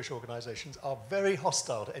establishment and the Jewish organizations are very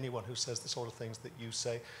hostile to anyone who says the sort of things that you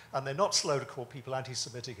say, and they're not slow to call people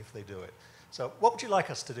anti-Semitic if they do it. So what would you like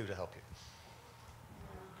us to do to help you?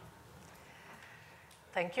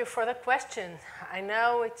 Thank you for the question. I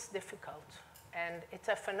know it's difficult, and it's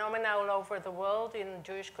a phenomenon all over the world in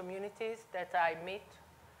Jewish communities that I meet,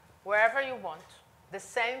 wherever you want, the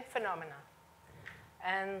same phenomena,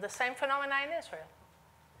 and the same phenomena in Israel.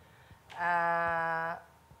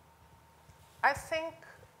 I think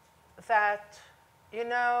that, you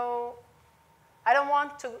know, I don't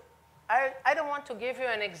want to give you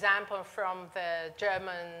an example from the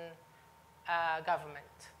German government.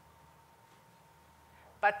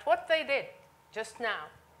 But what they did just now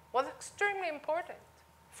was extremely important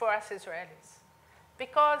for us Israelis,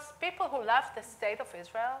 because people who love the state of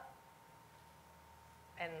Israel,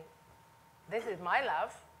 and this is my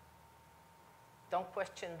love, don't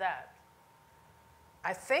question that.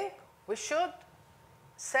 I think we should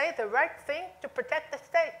say the right thing to protect the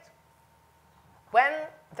state when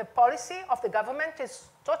the policy of the government is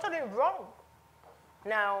totally wrong.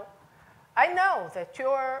 Now, I know that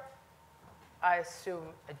you're, I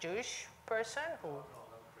assume, a Jewish person who,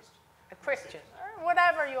 a Christian, or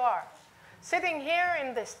whatever you are, sitting here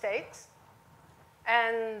in the States,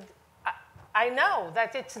 and I know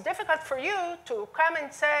that it's difficult for you to come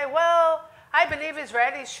and say, well, I believe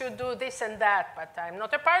Israelis should do this and that, but I'm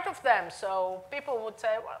not a part of them. So people would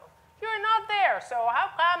say, well, you're not there, so how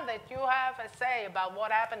come that you have a say about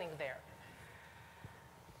what's happening there?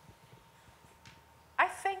 I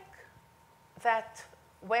think that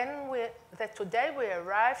that today we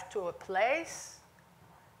arrive to a place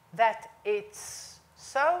that it's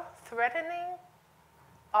so threatening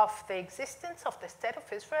of the existence of the state of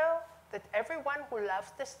Israel that everyone who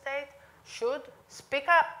loves the state should speak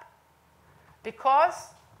up,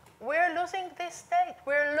 because we're losing this state.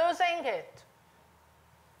 We're losing it.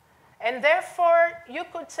 And therefore, you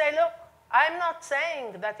could say, look, I'm not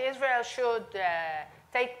saying that Israel should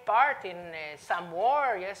take part in some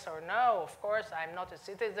war, yes or no. Of course, I'm not a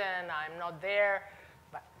citizen. I'm not there.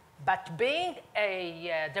 But being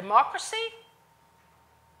a democracy,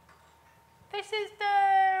 this is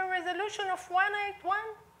the resolution of 181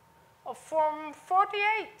 of Form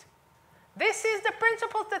 48. This is the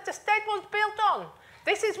principles that the state was built on.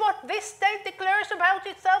 This is what this state declares about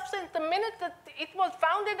itself since the minute that it was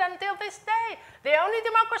founded until this day. The only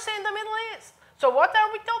democracy in the Middle East. So what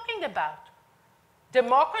are we talking about?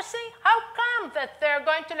 Democracy? How come that they're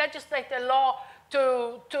going to legislate a law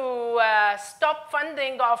to stop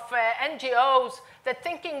funding of NGOs that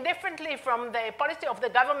thinking differently from the policy of the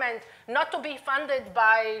government not to be funded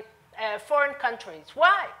by foreign countries?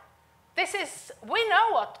 Why? We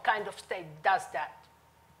know what kind of state does that.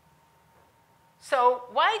 So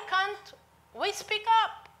why can't we speak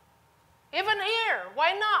up? Even here,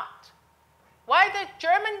 why not? Why the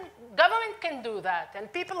German government can do that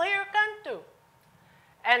and people here can't do?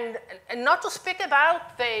 And not to speak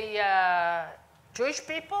about the Jewish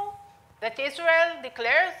people, that Israel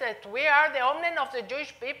declares that we are the homeland of the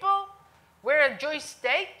Jewish people. We're a Jewish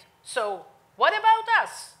state. So what about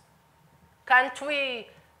us? Can't we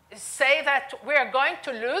say that we're going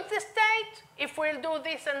to lose the state if we'll do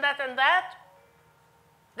this and that and that?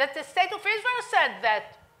 That the state of Israel said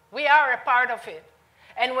that we are a part of it.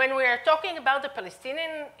 And when we are talking about the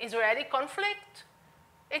Palestinian-Israeli conflict,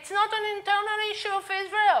 it's not an internal issue of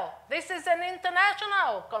Israel. This is an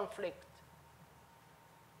international conflict.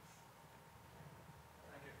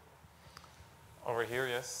 Over here,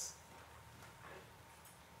 yes.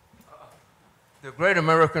 The great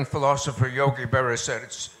American philosopher Yogi Berra said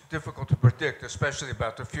it's difficult to predict, especially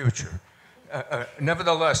about the future.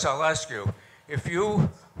 Nevertheless, I'll ask you, if you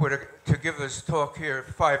were to give this talk here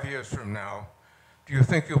 5 years from now, do you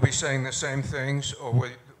think you'll be saying the same things, or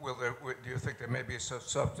do you think there may be some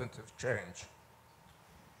substantive change?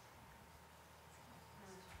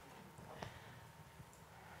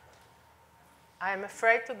 I'm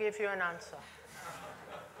afraid to give you an answer.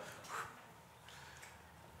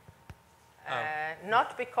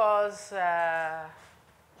 Not because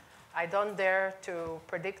I don't dare to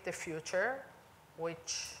predict the future,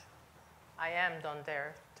 which I don't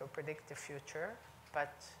dare to predict the future,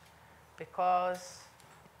 but because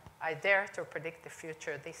I dare to predict the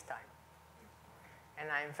future this time. And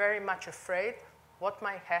I'm very much afraid what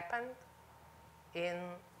might happen in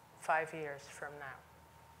 5 years from now.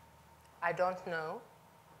 I don't know.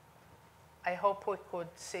 I hope we could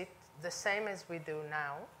sit the same as we do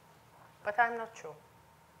now, but I'm not sure.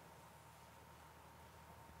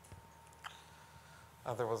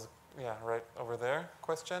 There was, yeah, right over there,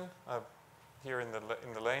 question. Here in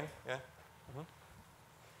the lane, yeah. Mm-hmm.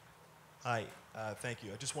 Hi, thank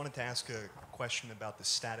you. I just wanted to ask a question about the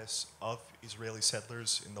status of Israeli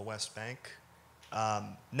settlers in the West Bank.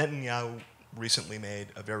 Netanyahu recently made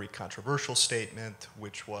a very controversial statement,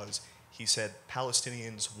 which was, he said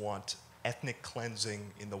Palestinians want ethnic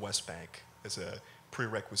cleansing in the West Bank as a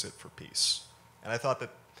prerequisite for peace. And I thought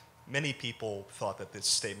that many people thought that this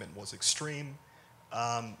statement was extreme,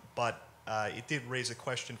 but it did raise a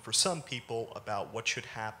question for some people about what should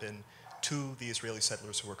happen to the Israeli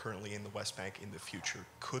settlers who are currently in the West Bank in the future.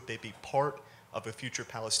 Could they be part of a future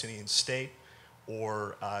Palestinian state,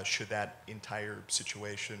 or should that entire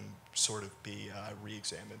situation sort of be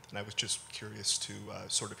re-examined? And I was just curious to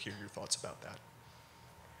sort of hear your thoughts about that.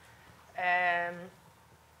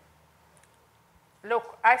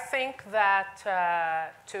 Look, I think that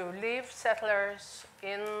to leave settlers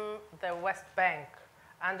in the West Bank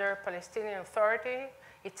under Palestinian Authority,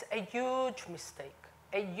 it's a huge mistake,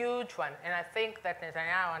 a huge one. And I think that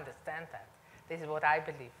Netanyahu understands that. This is what I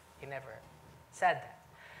believe. He never said that.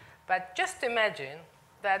 But just imagine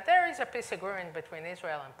that there is a peace agreement between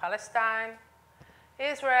Israel and Palestine.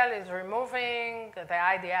 Israel is removing the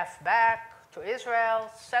IDF back to Israel.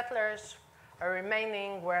 Settlers are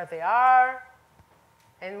remaining where they are.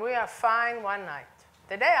 And we are fine one night.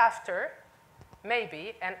 The day after,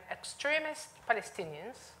 maybe an extremist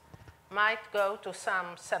Palestinians might go to some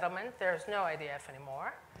settlement, there's no IDF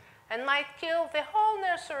anymore, and might kill the whole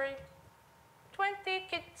nursery. 20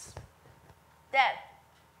 kids dead,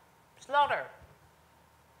 slaughter.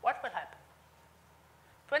 What will happen?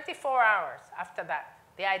 24 hours after that,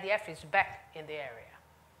 the IDF is back in the area.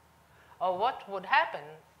 Or what would happen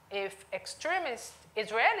if extremist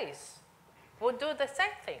Israelis would do the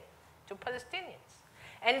same thing to Palestinians?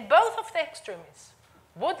 And both of the extremists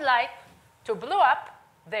would like to blow up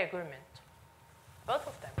the agreement. Both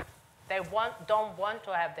of them. They don't want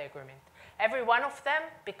to have the agreement. Every one of them,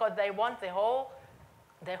 because they want the whole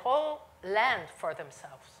land for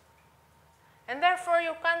themselves. And therefore,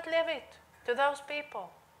 you can't leave it to those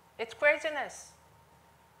people. It's craziness.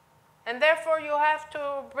 And therefore, you have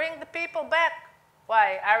to bring the people back.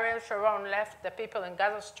 Why? Ariel Sharon left the people in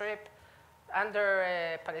Gaza Strip under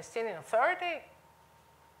a Palestinian Authority.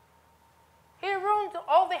 He ruined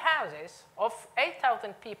all the houses of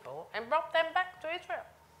 8,000 people and brought them back to Israel.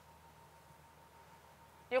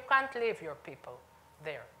 You can't leave your people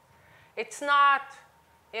there. It's not,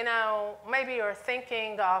 you know, maybe you're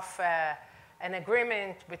thinking of an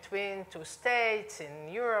agreement between two states in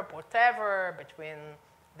Europe, whatever, between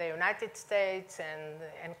the United States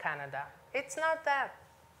and Canada. It's not that.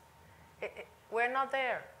 We're not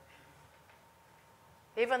there.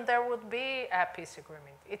 Even there would be a peace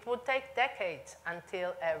agreement, it would take decades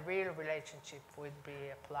until a real relationship would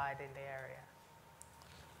be applied in the area.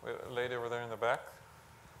 Wait, lady over there in the back.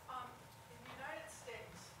 In the United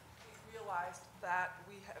States, we've realized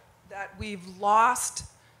that we've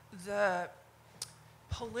lost the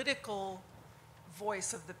political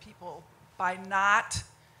voice of the people by not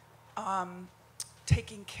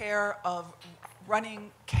taking care of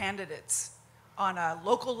running candidates on a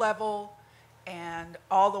local level and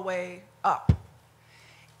all the way up.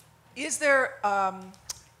 Is there an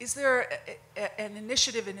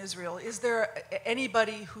initiative in Israel? Is there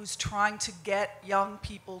anybody who's trying to get young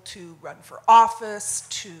people to run for office,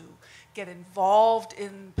 to get involved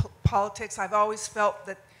in politics? I've always felt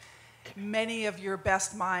that many of your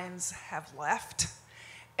best minds have left,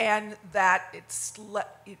 and that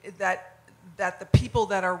that the people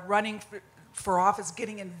that are running for office,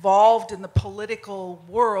 getting involved in the political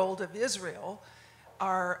world of Israel,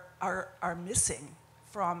 are missing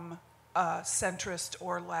from a centrist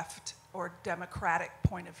or left or democratic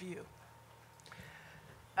point of view.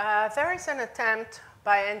 There is an attempt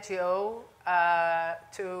by NGO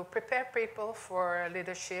to prepare people for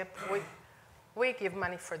leadership. We give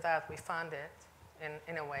money for that. We fund it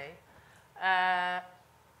in a way.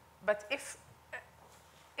 But if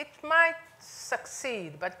it might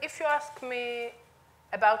succeed, but if you ask me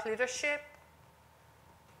about leadership,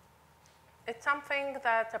 it's something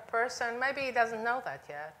that a person, maybe he doesn't know that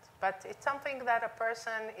yet, but it's something that a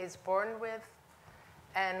person is born with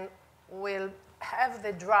and will have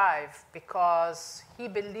the drive because he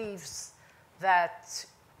believes that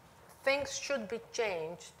things should be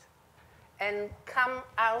changed and come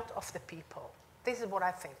out of the people. This is what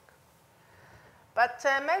I think. But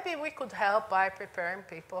maybe we could help by preparing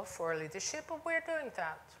people for leadership, and we're doing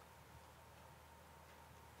that.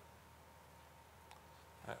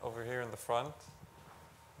 Over here in the front.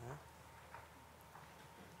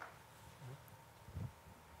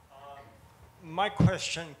 My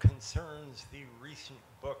question concerns the recent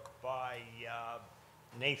book by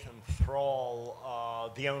Nathan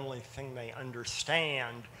Thrall, The Only Thing They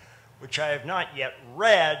Understand, which I have not yet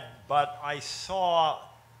read, but I saw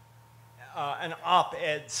an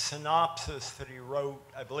op-ed synopsis that he wrote,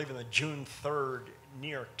 I believe in the June 3rd New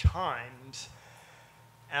York Times.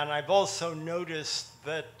 And I've also noticed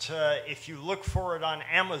that if you look for it on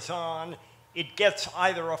Amazon, it gets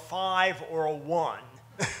either a 5 or a 1.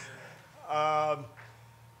 Have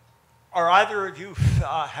either of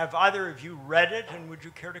you read it, and would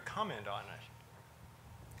you care to comment on it?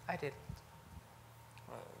 I did.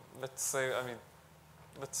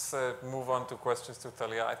 Let's move on to questions to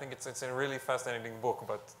Talia. I think it's a really fascinating book,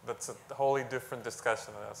 but that's a wholly different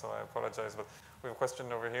discussion, so I apologize. But we have a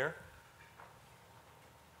question over here.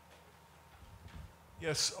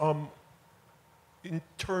 Yes, in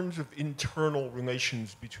terms of internal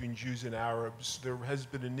relations between Jews and Arabs, there has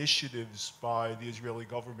been initiatives by the Israeli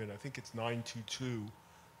government, I think it's 922,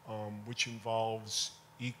 which involves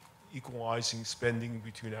equalizing spending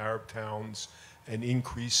between Arab towns and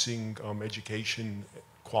increasing education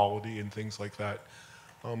quality and things like that,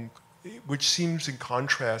 which seems in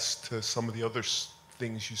contrast to some of the other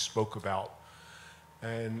things you spoke about.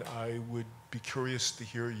 And I would be curious to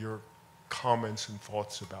hear your comments and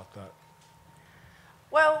thoughts about that.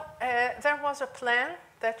 Well, there was a plan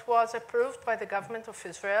that was approved by the government of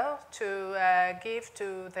Israel to give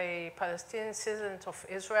to the Palestinian citizens of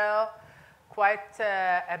Israel quite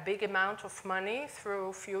a big amount of money through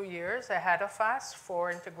a few years ahead of us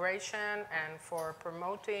for integration and for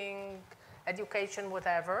promoting education,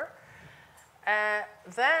 whatever.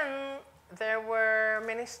 Then there were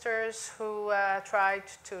ministers who tried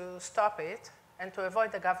to stop it and to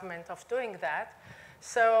avoid the government of doing that.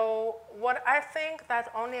 So what I think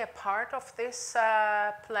that only a part of this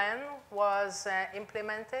plan was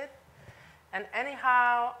implemented. And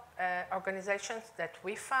anyhow, organizations that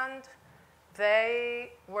we fund,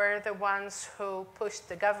 they were the ones who pushed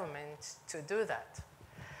the government to do that.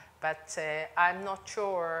 But I'm not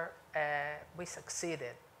sure we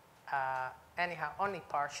succeeded. Anyhow, only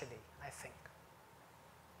partially, I think.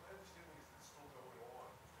 My understanding is it's still going on.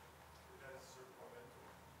 It has certain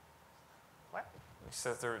momentum. What? You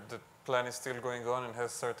said the plan is still going on and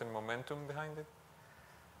has certain momentum behind it?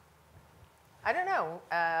 I don't know.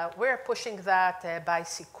 We're pushing that by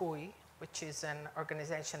Sikui, which is an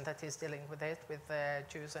organization that is dealing with it, with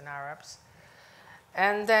Jews and Arabs.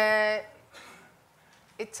 And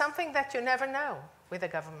it's something that you never know with the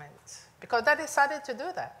government, because they decided to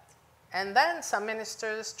do that. And then some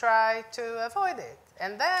ministers try to avoid it.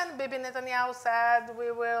 And then Bibi Netanyahu said,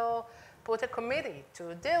 we will put a committee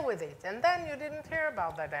to deal with it. And then you didn't hear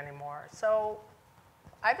about that anymore. So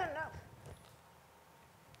I don't know.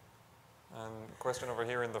 And question over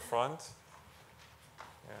here in the front.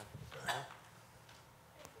 Yeah.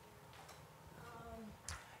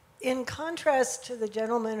 In contrast to the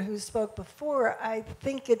gentleman who spoke before, I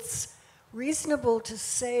think it's reasonable to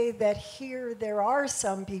say that here there are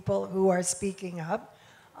some people who are speaking up.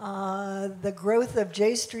 The growth of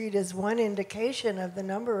J Street is one indication of the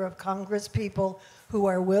number of Congress people who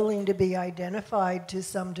are willing to be identified to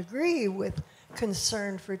some degree with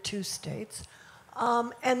concern for two states.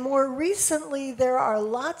 And more recently, there are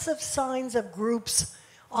lots of signs of groups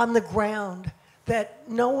on the ground that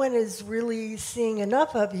no one is really seeing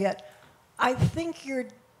enough of yet. I think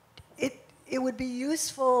it would be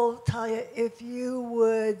useful, Talia, if you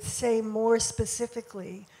would say more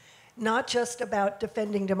specifically, not just about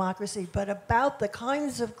defending democracy, but about the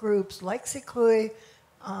kinds of groups like Sikui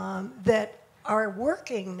that are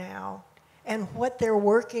working now and what they're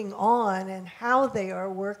working on and how they are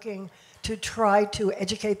working to try to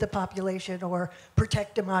educate the population or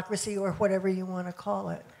protect democracy or whatever you want to call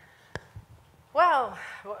it. Well,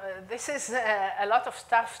 this is a lot of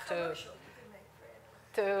stuff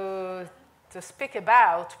to speak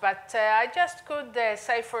about, but I just could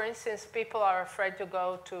say, for instance, people are afraid to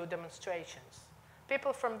go to demonstrations.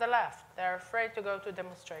 People from the left, they're afraid to go to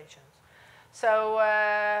demonstrations. So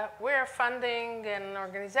we're funding an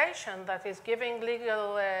organization that is giving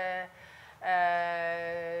legal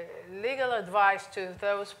advice to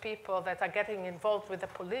those people that are getting involved with the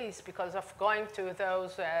police because of going to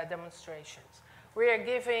those demonstrations. We are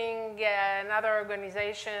giving another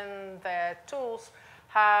organization the tools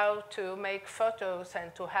how to make photos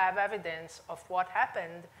and to have evidence of what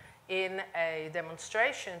happened in a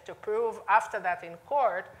demonstration to prove after that in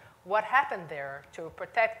court what happened there to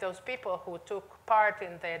protect those people who took part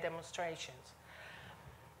in the demonstrations.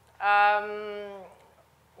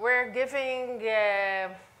 We're giving,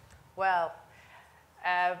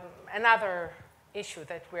 another issue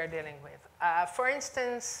that we're dealing with. For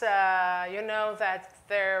instance, you know that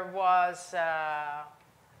there was a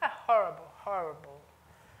horrible, horrible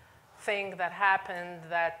thing that happened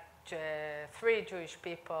that 3 Jewish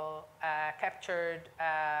people captured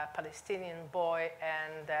a Palestinian boy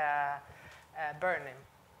and burned him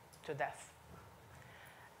to death.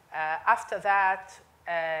 After that,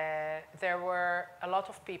 there were a lot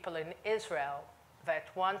of people in Israel that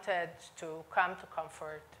wanted to come to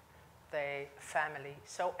comfort the family.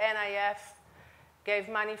 So NIF gave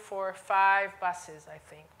money for 5 buses, I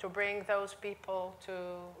think, to bring those people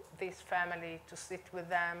to this family, to sit with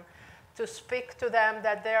them, to speak to them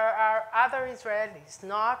that there are other Israelis,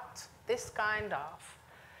 not this kind of.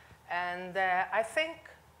 And I think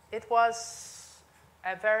it was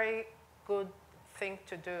a very good thing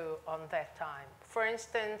to do on that time. For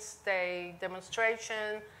instance, the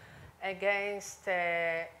demonstration against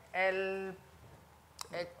LGBT.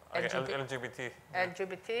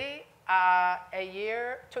 LGBT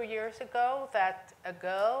 2 years ago, that a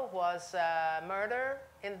girl was murdered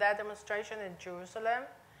in that demonstration in Jerusalem.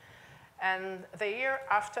 And the year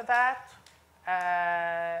after that,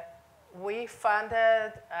 we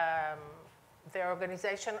funded the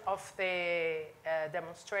organization of the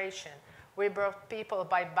demonstration. We brought people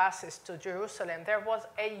by buses to Jerusalem. There was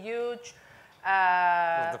a huge...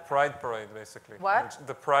 the Pride Parade, basically. What?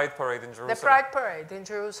 The Pride Parade in Jerusalem. The Pride Parade in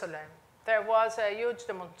Jerusalem. There was a huge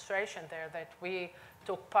demonstration there that we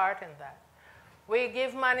took part in that. We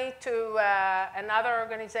give money to another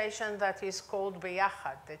organization that is called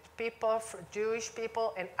Biyachad, that people, Jewish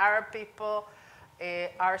people and Arab people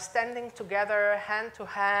are standing together hand to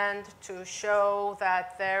hand to show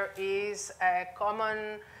that there is a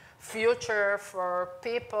common future for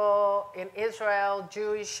people in Israel,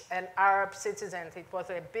 Jewish and Arab citizens. It was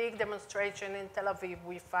a big demonstration in Tel Aviv.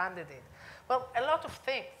 We funded it. Well, a lot of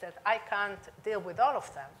things that I can't deal with all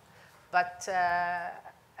of them. But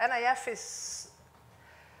NIF is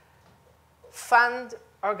fund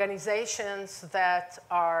organizations that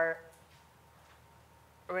are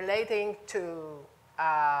relating to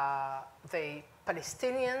the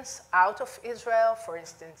Palestinians out of Israel, for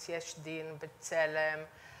instance, Yesh Din, B'Tselem,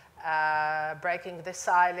 Breaking the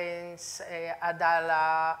Silence,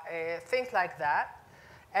 Adala, things like that.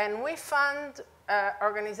 And we fund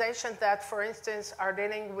organizations that, for instance, are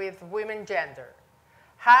dealing with women gender.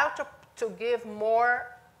 How to give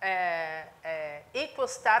more equal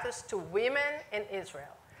status to women in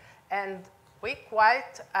Israel. And we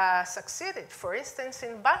quite succeeded, for instance,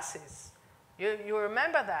 in buses. You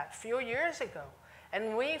remember that a few years ago.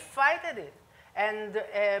 And we fighted it and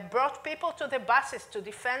brought people to the buses to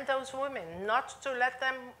defend those women, not to let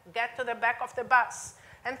them get to the back of the bus,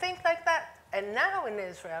 and things like that. And now in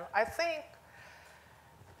Israel, I think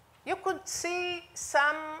you could see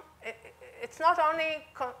some, it's not only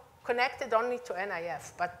connected only to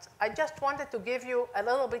NIF, but I just wanted to give you a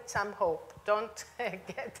little bit some hope. Don't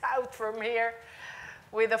get out from here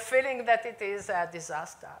with a feeling that it is a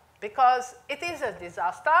disaster, because it is a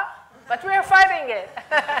disaster, but we are fighting it.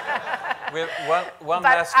 one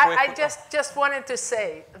last quick... I just wanted to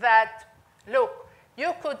say that, look,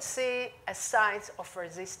 you could see a signs of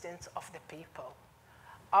resistance of the people,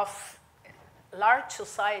 of large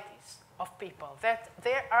societies of people, that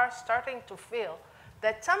they are starting to feel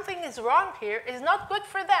that something is wrong here, is not good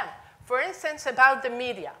for them. For instance, about the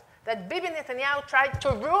media, that Bibi Netanyahu tried to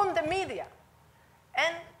ruin the media.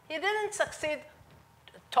 And he didn't succeed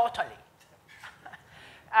totally.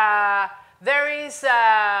 There is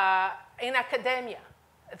in academia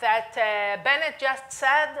that Bennett just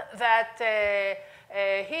said that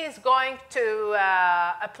he is going to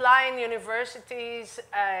apply in universities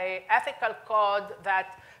an ethical code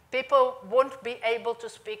that people won't be able to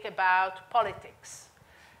speak about politics.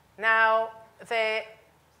 Now, the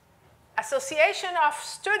Association of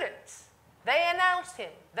Students, they announced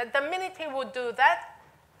him that the minute he would do that,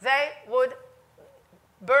 they would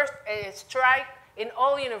burst a strike in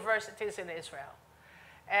all universities in Israel.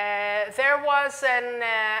 There was an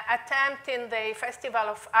attempt in the Festival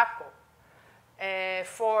of Akko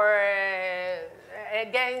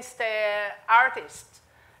against artists.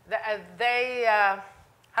 They,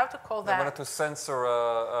 how to call that? They wanted to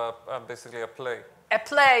censor basically a play. A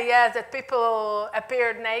play, yes, that people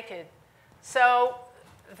appeared naked. So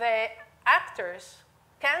the actors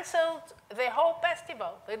canceled the whole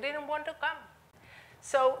festival. They didn't want to come.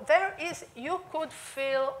 So there is, you could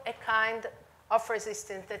feel a kind of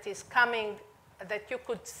resistance that is coming, that you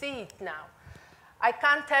could see it now. I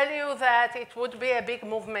can't tell you that it would be a big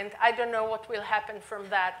movement. I don't know what will happen from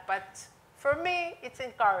that, but for me, it's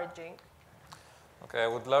encouraging. Okay, I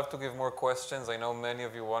would love to give more questions. I know many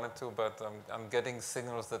of you wanted to, but I'm getting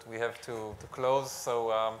signals that we have to close.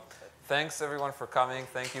 So thanks everyone for coming.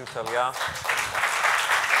 Thank you, Talia.